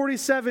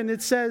 2:47,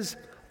 it says,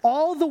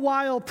 all the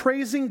while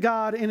praising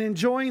God and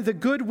enjoying the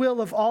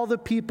goodwill of all the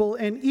people,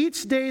 and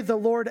each day the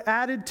Lord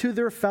added to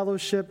their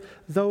fellowship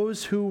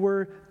those who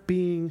were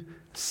being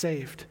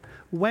saved.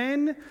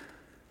 When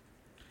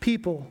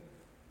people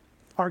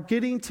are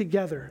getting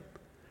together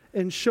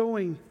and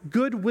showing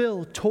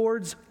goodwill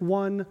towards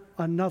one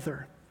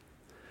another,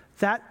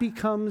 that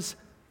becomes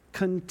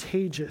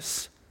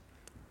contagious.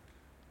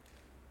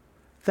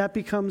 That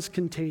becomes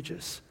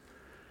contagious.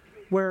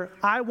 Where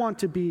I want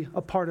to be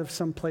a part of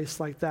some place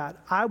like that.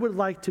 I would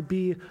like to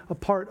be a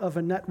part of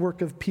a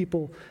network of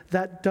people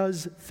that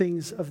does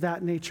things of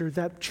that nature,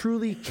 that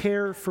truly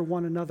care for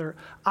one another.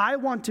 I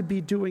want to be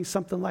doing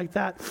something like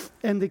that.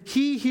 And the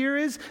key here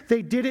is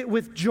they did it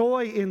with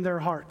joy in their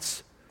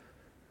hearts.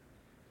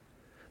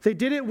 They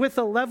did it with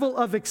a level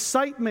of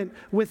excitement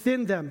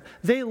within them.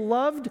 They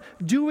loved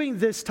doing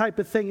this type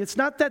of thing. It's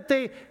not that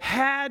they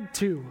had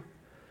to.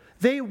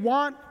 They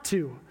want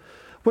to.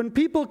 When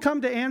people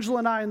come to Angela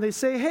and I and they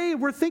say, hey,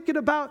 we're thinking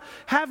about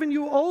having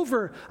you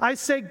over, I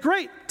say,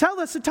 great, tell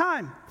us a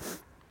time.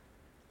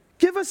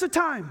 Give us a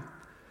time.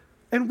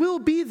 And we'll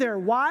be there.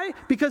 Why?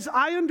 Because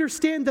I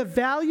understand the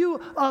value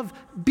of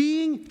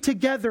being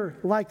together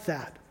like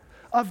that,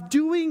 of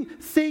doing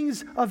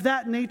things of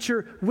that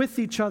nature with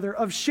each other,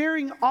 of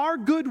sharing our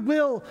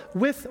goodwill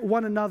with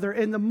one another.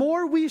 And the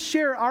more we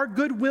share our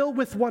goodwill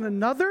with one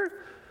another,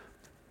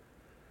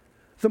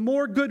 the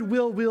more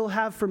goodwill we'll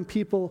have from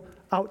people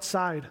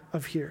outside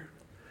of here.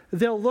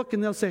 They'll look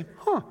and they'll say,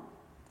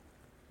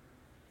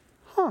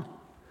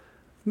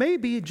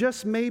 maybe,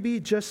 just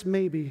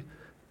maybe,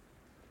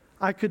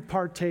 I could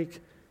partake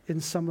in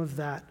some of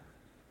that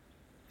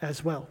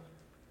as well.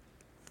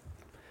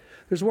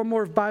 There's one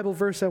more Bible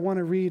verse I want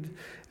to read,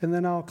 and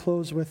then I'll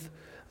close with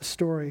a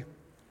story.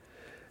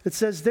 It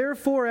says,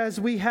 therefore, as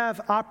we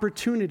have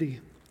opportunity,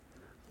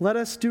 let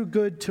us do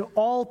good to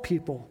all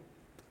people.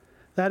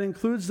 That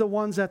includes the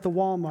ones at the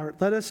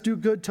Walmart. Let us do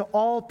good to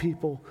all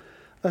people,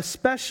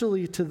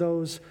 especially to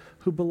those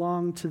who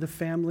belong to the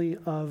family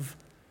of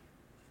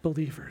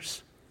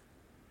believers,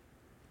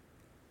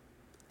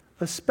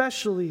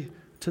 especially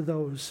to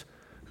those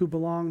who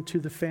belong to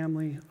the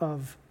family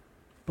of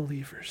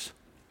believers.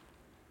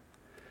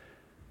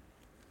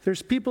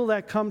 There's people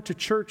that come to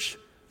church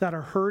that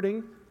are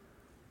hurting.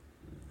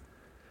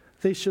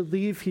 They should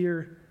leave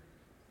here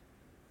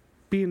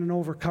being an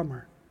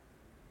overcomer.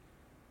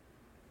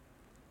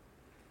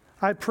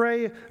 I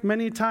pray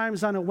many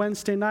times on a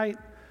Wednesday night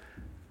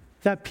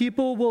that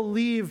people will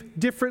leave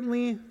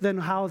differently than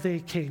how they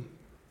came.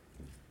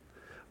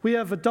 We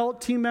have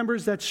adult team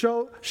members that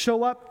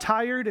show up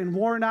tired and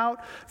worn out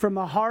from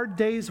a hard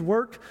day's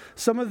work.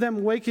 Some of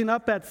them waking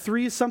up at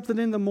 3-something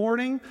in the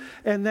morning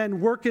and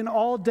then working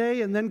all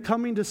day and then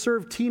coming to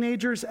serve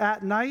teenagers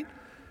at night.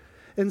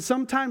 And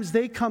sometimes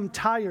they come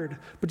tired.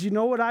 But you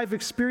know what I've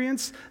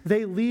experienced?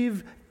 They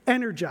leave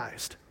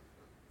energized.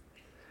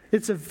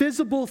 It's a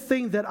visible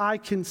thing that I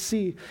can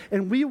see.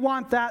 And we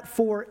want that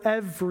for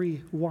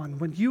everyone.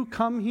 When you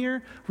come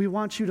here, we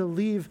want you to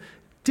leave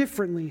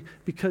differently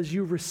because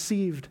you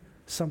received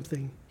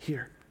something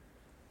here.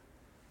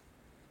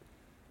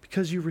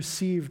 Because you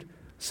received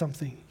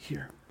something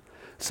here.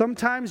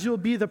 Sometimes you'll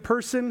be the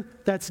person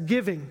that's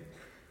giving.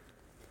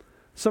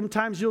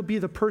 Sometimes you'll be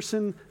the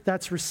person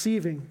that's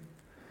receiving.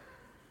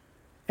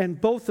 And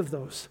both of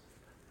those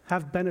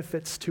have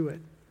benefits to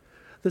it.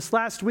 This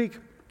last week,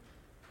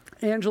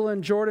 Angela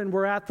and Jordan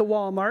were at the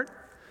Walmart,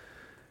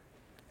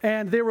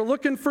 and they were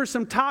looking for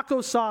some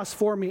taco sauce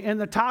for me,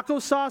 and the taco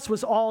sauce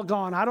was all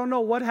gone. I don't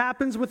know what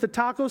happens with the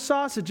taco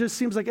sauce. It just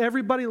seems like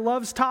everybody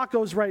loves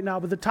tacos right now,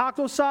 but the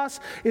taco sauce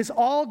is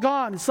all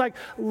gone. It's like,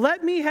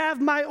 let me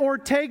have my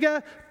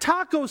Ortega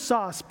taco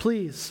sauce,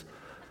 please.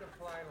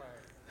 Supply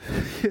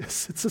line.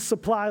 Yes, it's a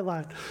supply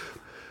line.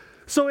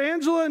 So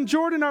Angela and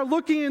Jordan are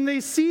looking and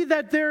they see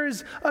that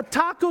there's a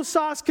taco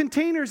sauce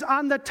containers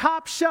on the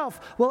top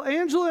shelf. Well,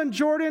 Angela and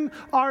Jordan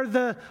are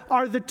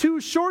the two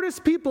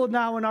shortest people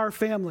now in our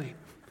family.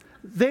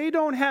 They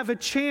don't have a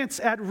chance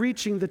at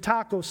reaching the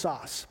taco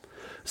sauce.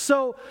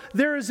 So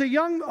there is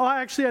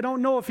actually I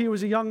don't know if he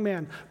was a young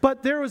man,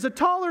 but there was a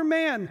taller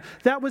man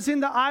that was in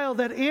the aisle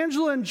that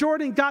Angela and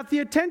Jordan got the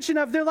attention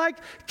of. They're like,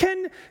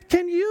 can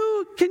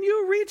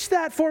you reach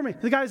that for me?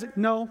 The guy's like,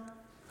 no.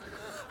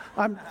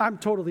 I'm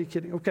totally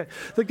kidding. Okay.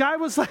 The guy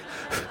was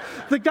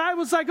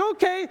like,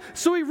 okay.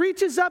 So he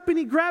reaches up and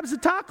he grabs the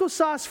taco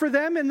sauce for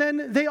them, and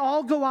then they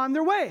all go on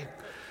their way.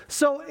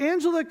 So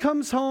Angela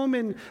comes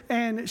home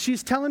and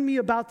she's telling me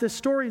about this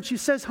story, and she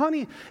says,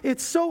 honey,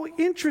 it's so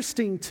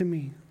interesting to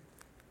me.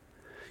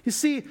 You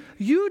see,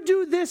 you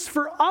do this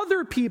for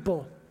other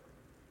people.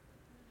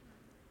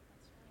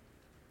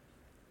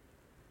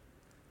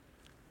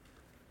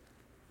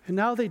 And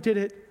now they did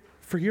it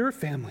for your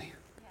family.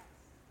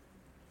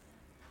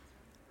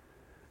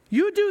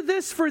 You do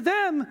this for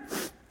them,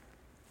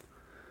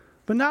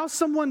 but now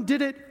someone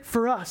did it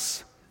for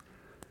us.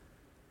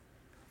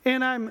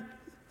 And I'm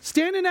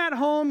standing at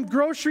home,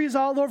 groceries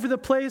all over the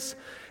place,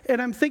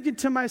 and I'm thinking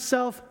to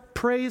myself,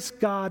 praise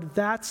God,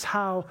 that's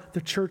how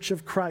the Church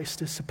of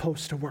Christ is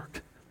supposed to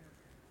work.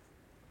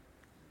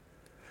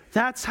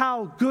 That's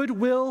how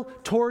goodwill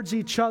towards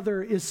each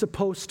other is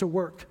supposed to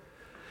work.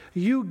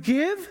 You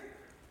give,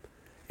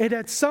 and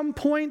at some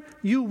point,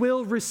 you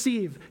will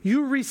receive.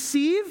 You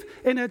receive,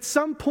 and at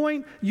some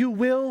point, you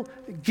will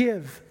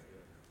give.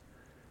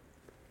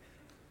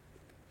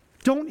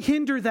 Don't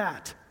hinder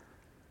that.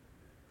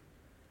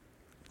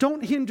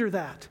 Don't hinder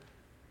that.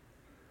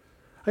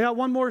 I got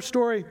one more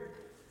story.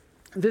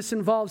 This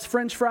involves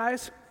French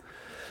fries.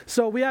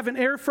 So we have an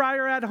air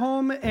fryer at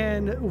home,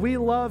 and we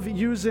love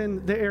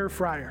using the air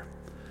fryer.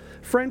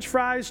 French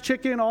fries,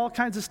 chicken, all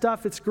kinds of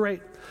stuff. It's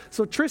great.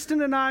 So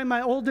Tristan and I,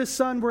 my oldest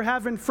son, were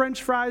having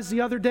French fries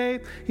the other day.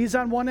 He's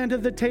on one end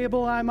of the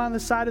table. I'm on the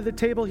side of the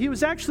table. He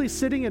was actually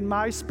sitting in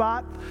my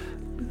spot.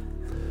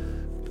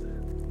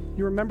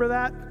 You remember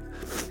that?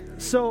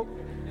 So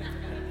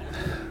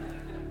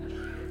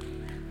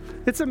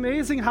it's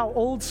amazing how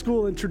old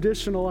school and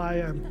traditional I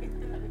am.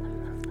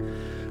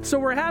 So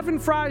we're having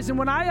fries, and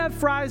when I have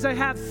fries, I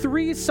have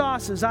 3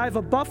 sauces. I have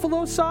a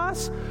buffalo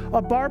sauce,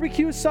 a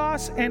barbecue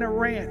sauce, and a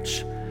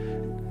ranch.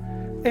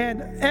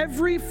 And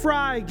every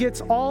fry gets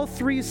all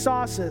 3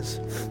 sauces.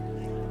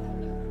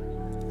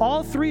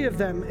 All 3 of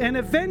them. And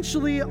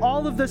eventually,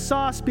 all of the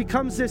sauce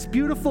becomes this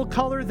beautiful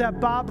color that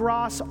Bob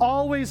Ross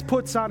always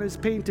puts on his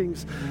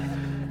paintings.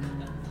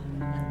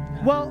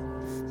 Well,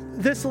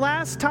 this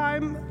last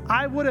time,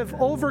 I would have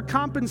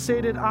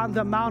overcompensated on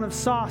the amount of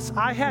sauce.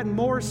 I had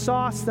more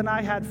sauce than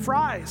I had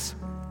fries.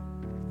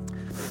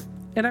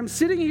 And I'm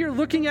sitting here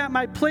looking at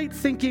my plate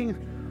thinking,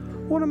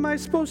 what am I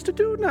supposed to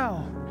do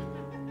now?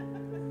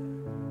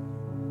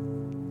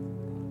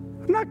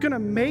 I'm not going to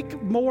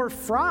make more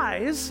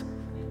fries,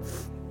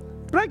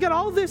 but I got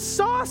all this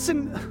sauce,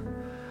 and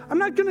I'm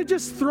not going to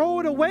just throw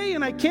it away,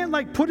 and I can't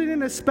put it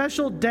in a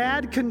special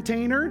dad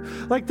container.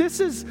 This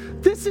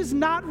is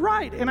not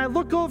right. And I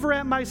look over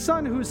at my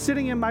son who's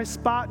sitting in my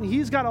spot, and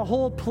he's got a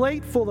whole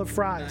plate full of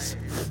fries.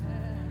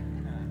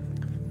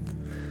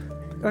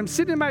 And I'm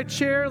sitting in my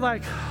chair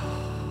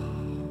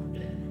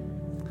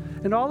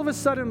And all of a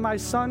sudden, my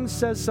son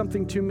says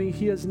something to me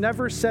he has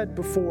never said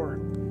before.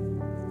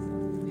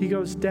 He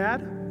goes,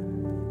 "Dad,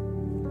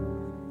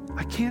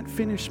 I can't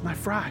finish my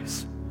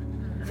fries."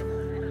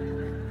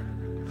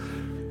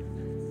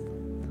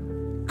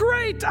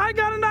 Great, I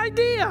got an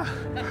idea.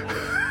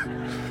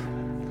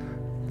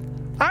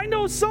 I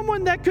know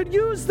someone that could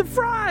use the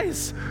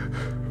fries.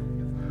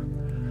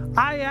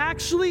 I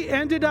actually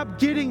ended up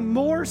getting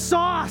more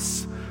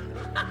sauce.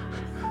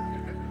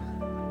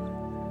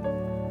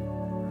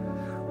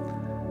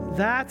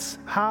 That's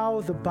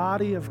how the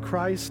body of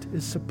Christ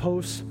is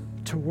supposed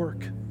to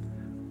work.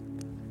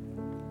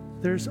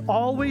 There's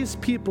always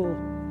people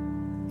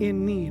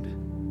in need.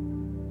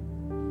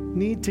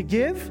 Need to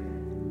give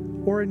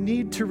or a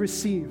need to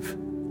receive.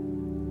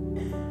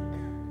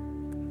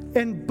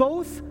 And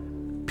both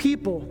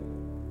people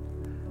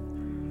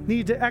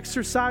need to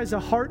exercise a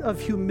heart of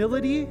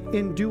humility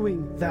in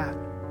doing that.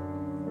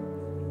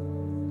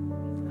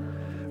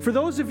 For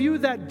those of you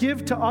that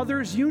give to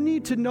others, you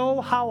need to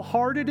know how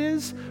hard it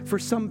is for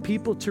some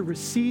people to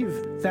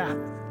receive that.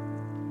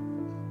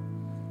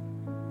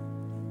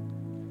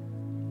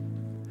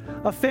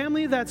 A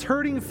family that's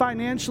hurting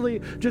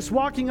financially, just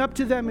walking up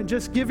to them and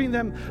just giving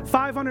them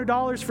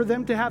 $500 for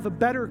them to have a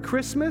better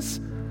Christmas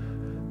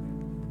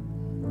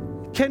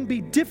can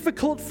be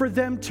difficult for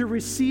them to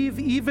receive,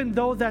 even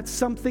though that's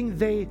something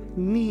they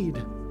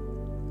need.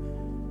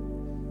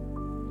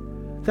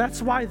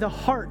 That's why the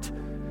heart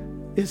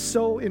is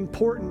so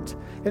important.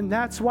 And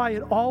that's why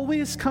it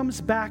always comes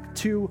back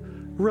to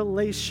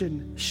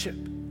relationship.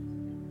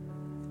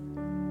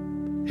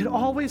 It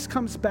always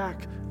comes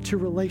back to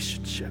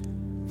relationship.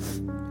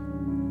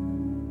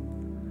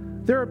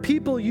 There are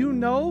people you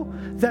know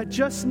that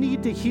just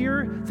need to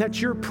hear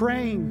that you're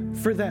praying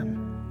for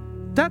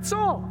them. That's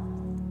all.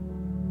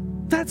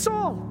 That's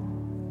all.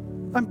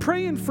 I'm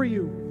praying for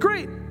you.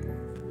 Great.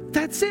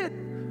 That's it.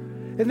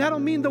 And that'll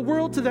mean the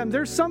world to them.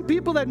 There's some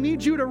people that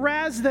need you to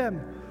razz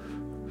them.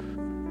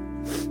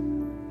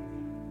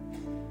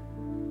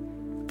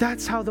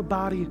 That's how the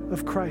body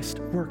of Christ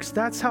works.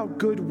 That's how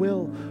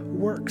Goodwill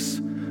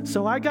works.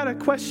 So I got a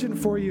question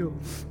for you.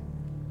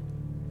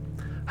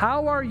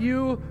 How are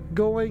you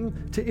going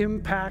to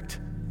impact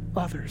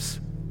others?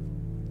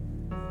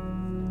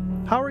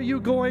 How are you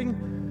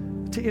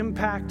going to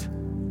impact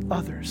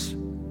others?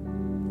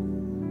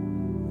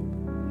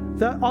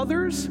 The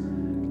others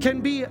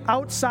can be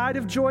outside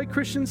of Joy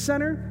Christian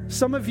Center.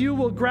 Some of you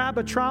will grab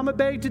a trauma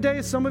bag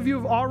today. Some of you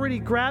have already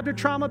grabbed a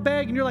trauma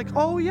bag and you're like,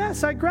 "Oh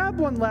yes, I grabbed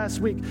one last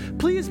week.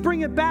 Please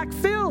bring it back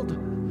filled."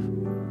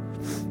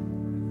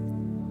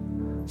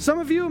 Some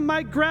of you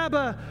might grab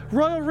a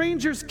Royal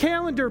Rangers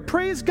calendar.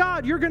 Praise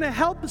God, you're going to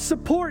help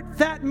support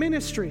that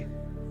ministry.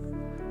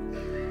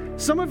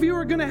 Some of you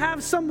are going to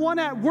have someone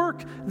at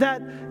work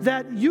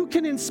that you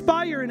can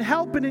inspire and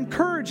help and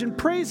encourage, and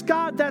praise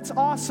God, that's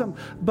awesome.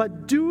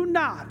 But do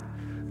not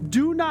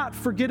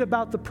forget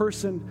about the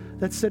person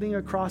that's sitting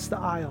across the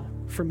aisle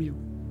from you.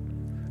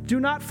 Do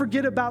not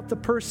forget about the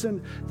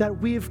person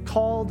that we've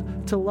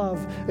called to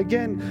love.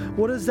 Again,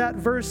 what does that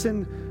verse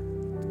in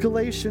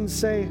Galatians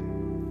say?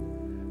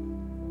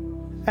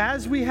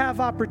 As we have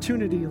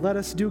opportunity, let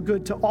us do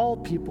good to all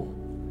people,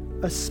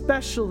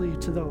 especially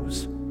to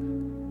those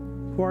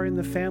who are in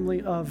the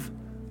family of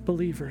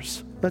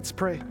believers. Let's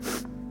pray.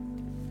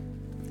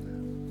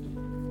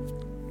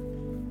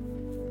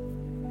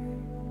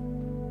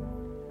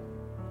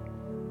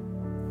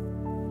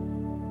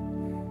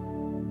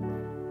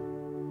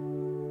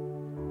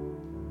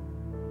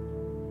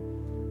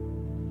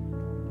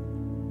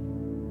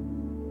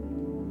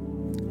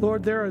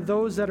 Lord, there are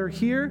those that are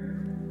here.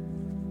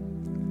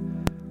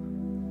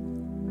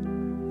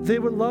 They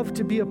would love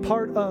to be a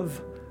part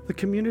of the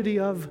community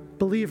of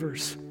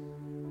believers.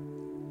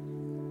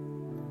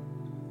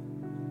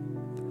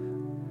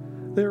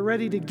 They're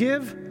ready to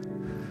give,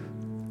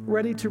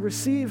 ready to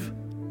receive.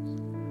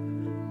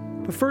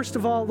 But first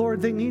of all,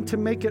 Lord, they need to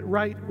make it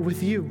right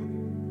with you.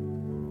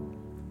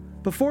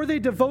 Before they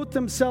devote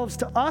themselves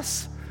to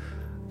us,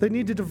 they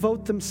need to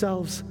devote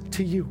themselves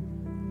to you.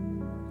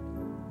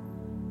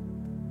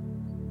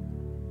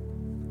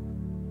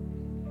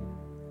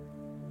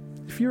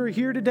 If you're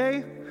here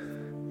today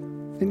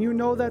and you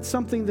know that's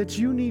something that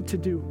you need to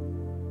do,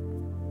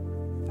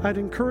 I'd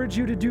encourage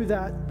you to do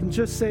that and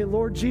just say,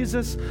 "Lord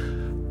Jesus,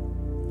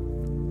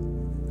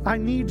 I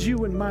need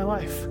you in my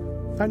life.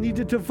 I need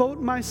to devote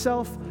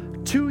myself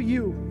to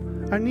you.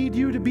 I need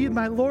you to be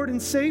my Lord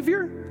and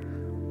Savior,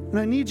 and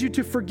I need you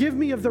to forgive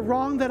me of the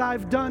wrong that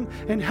I've done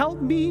and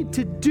help me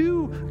to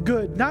do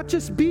good. Not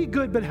just be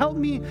good, but help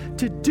me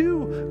to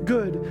do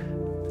good.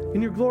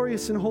 In your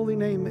glorious and holy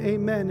name,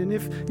 amen." And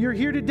if you're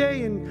here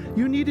today and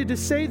you needed to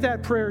say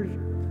that prayer,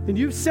 and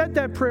you've said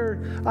that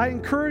prayer, I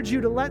encourage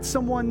you to let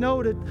someone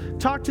know, to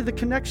talk to the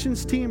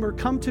Connections team or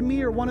come to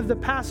me or one of the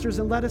pastors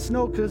and let us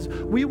know, because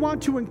we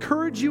want to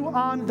encourage you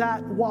on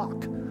that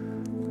walk.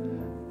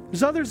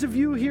 There's others of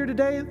you here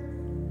today,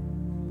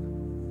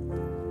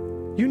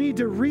 you need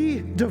to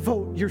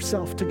re-devote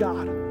yourself to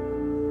God.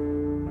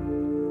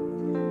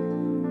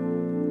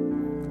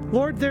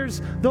 Lord,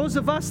 there's those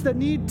of us that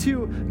need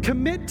to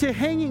commit to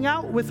hanging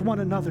out with one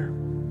another,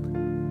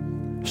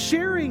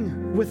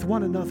 sharing with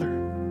one another.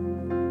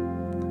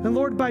 And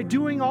Lord, by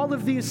doing all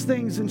of these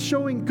things and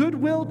showing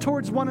goodwill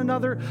towards one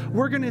another,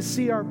 we're going to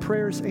see our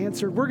prayers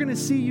answered. We're going to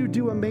see you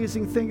do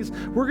amazing things.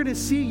 We're going to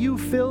see you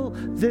fill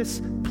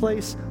this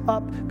place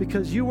up,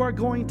 because you are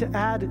going to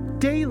add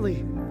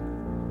daily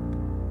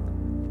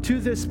to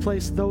this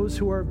place those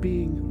who are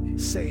being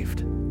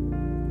saved.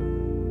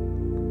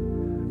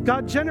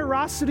 God,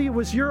 generosity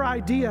was your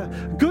idea.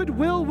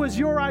 Goodwill was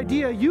your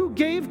idea. You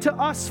gave to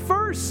us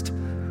first.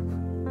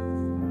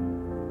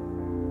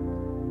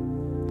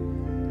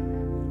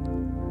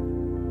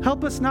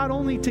 Help us not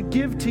only to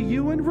give to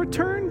you in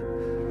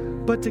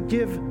return, but to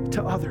give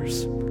to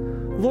others.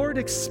 Lord,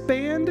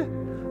 expand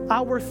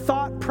our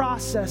thought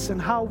process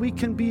and how we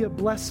can be a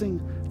blessing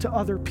to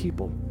other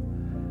people.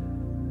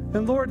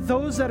 And Lord,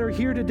 those that are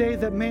here today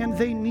that, man,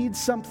 they need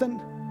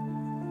something,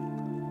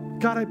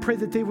 God, I pray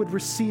that they would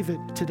receive it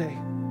today.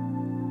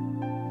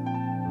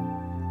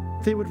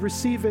 They would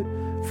receive it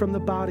from the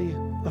body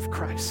of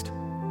Christ,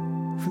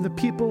 from the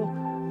people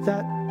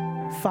that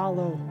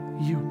follow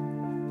you.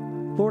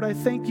 Lord, I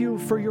thank you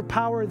for your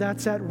power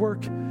that's at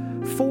work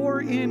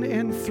for, in,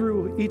 and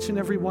through each and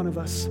every one of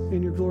us.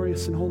 In your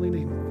glorious and holy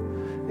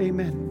name,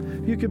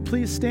 amen. If you could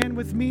please stand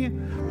with me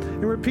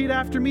and repeat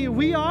after me.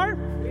 We are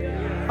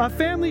a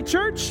family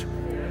church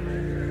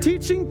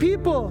teaching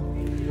people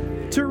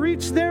to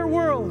reach their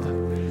world.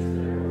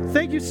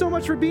 Thank you so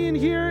much for being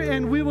here,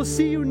 and we will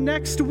see you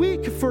next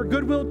week for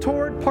Goodwill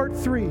Toward Part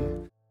 3.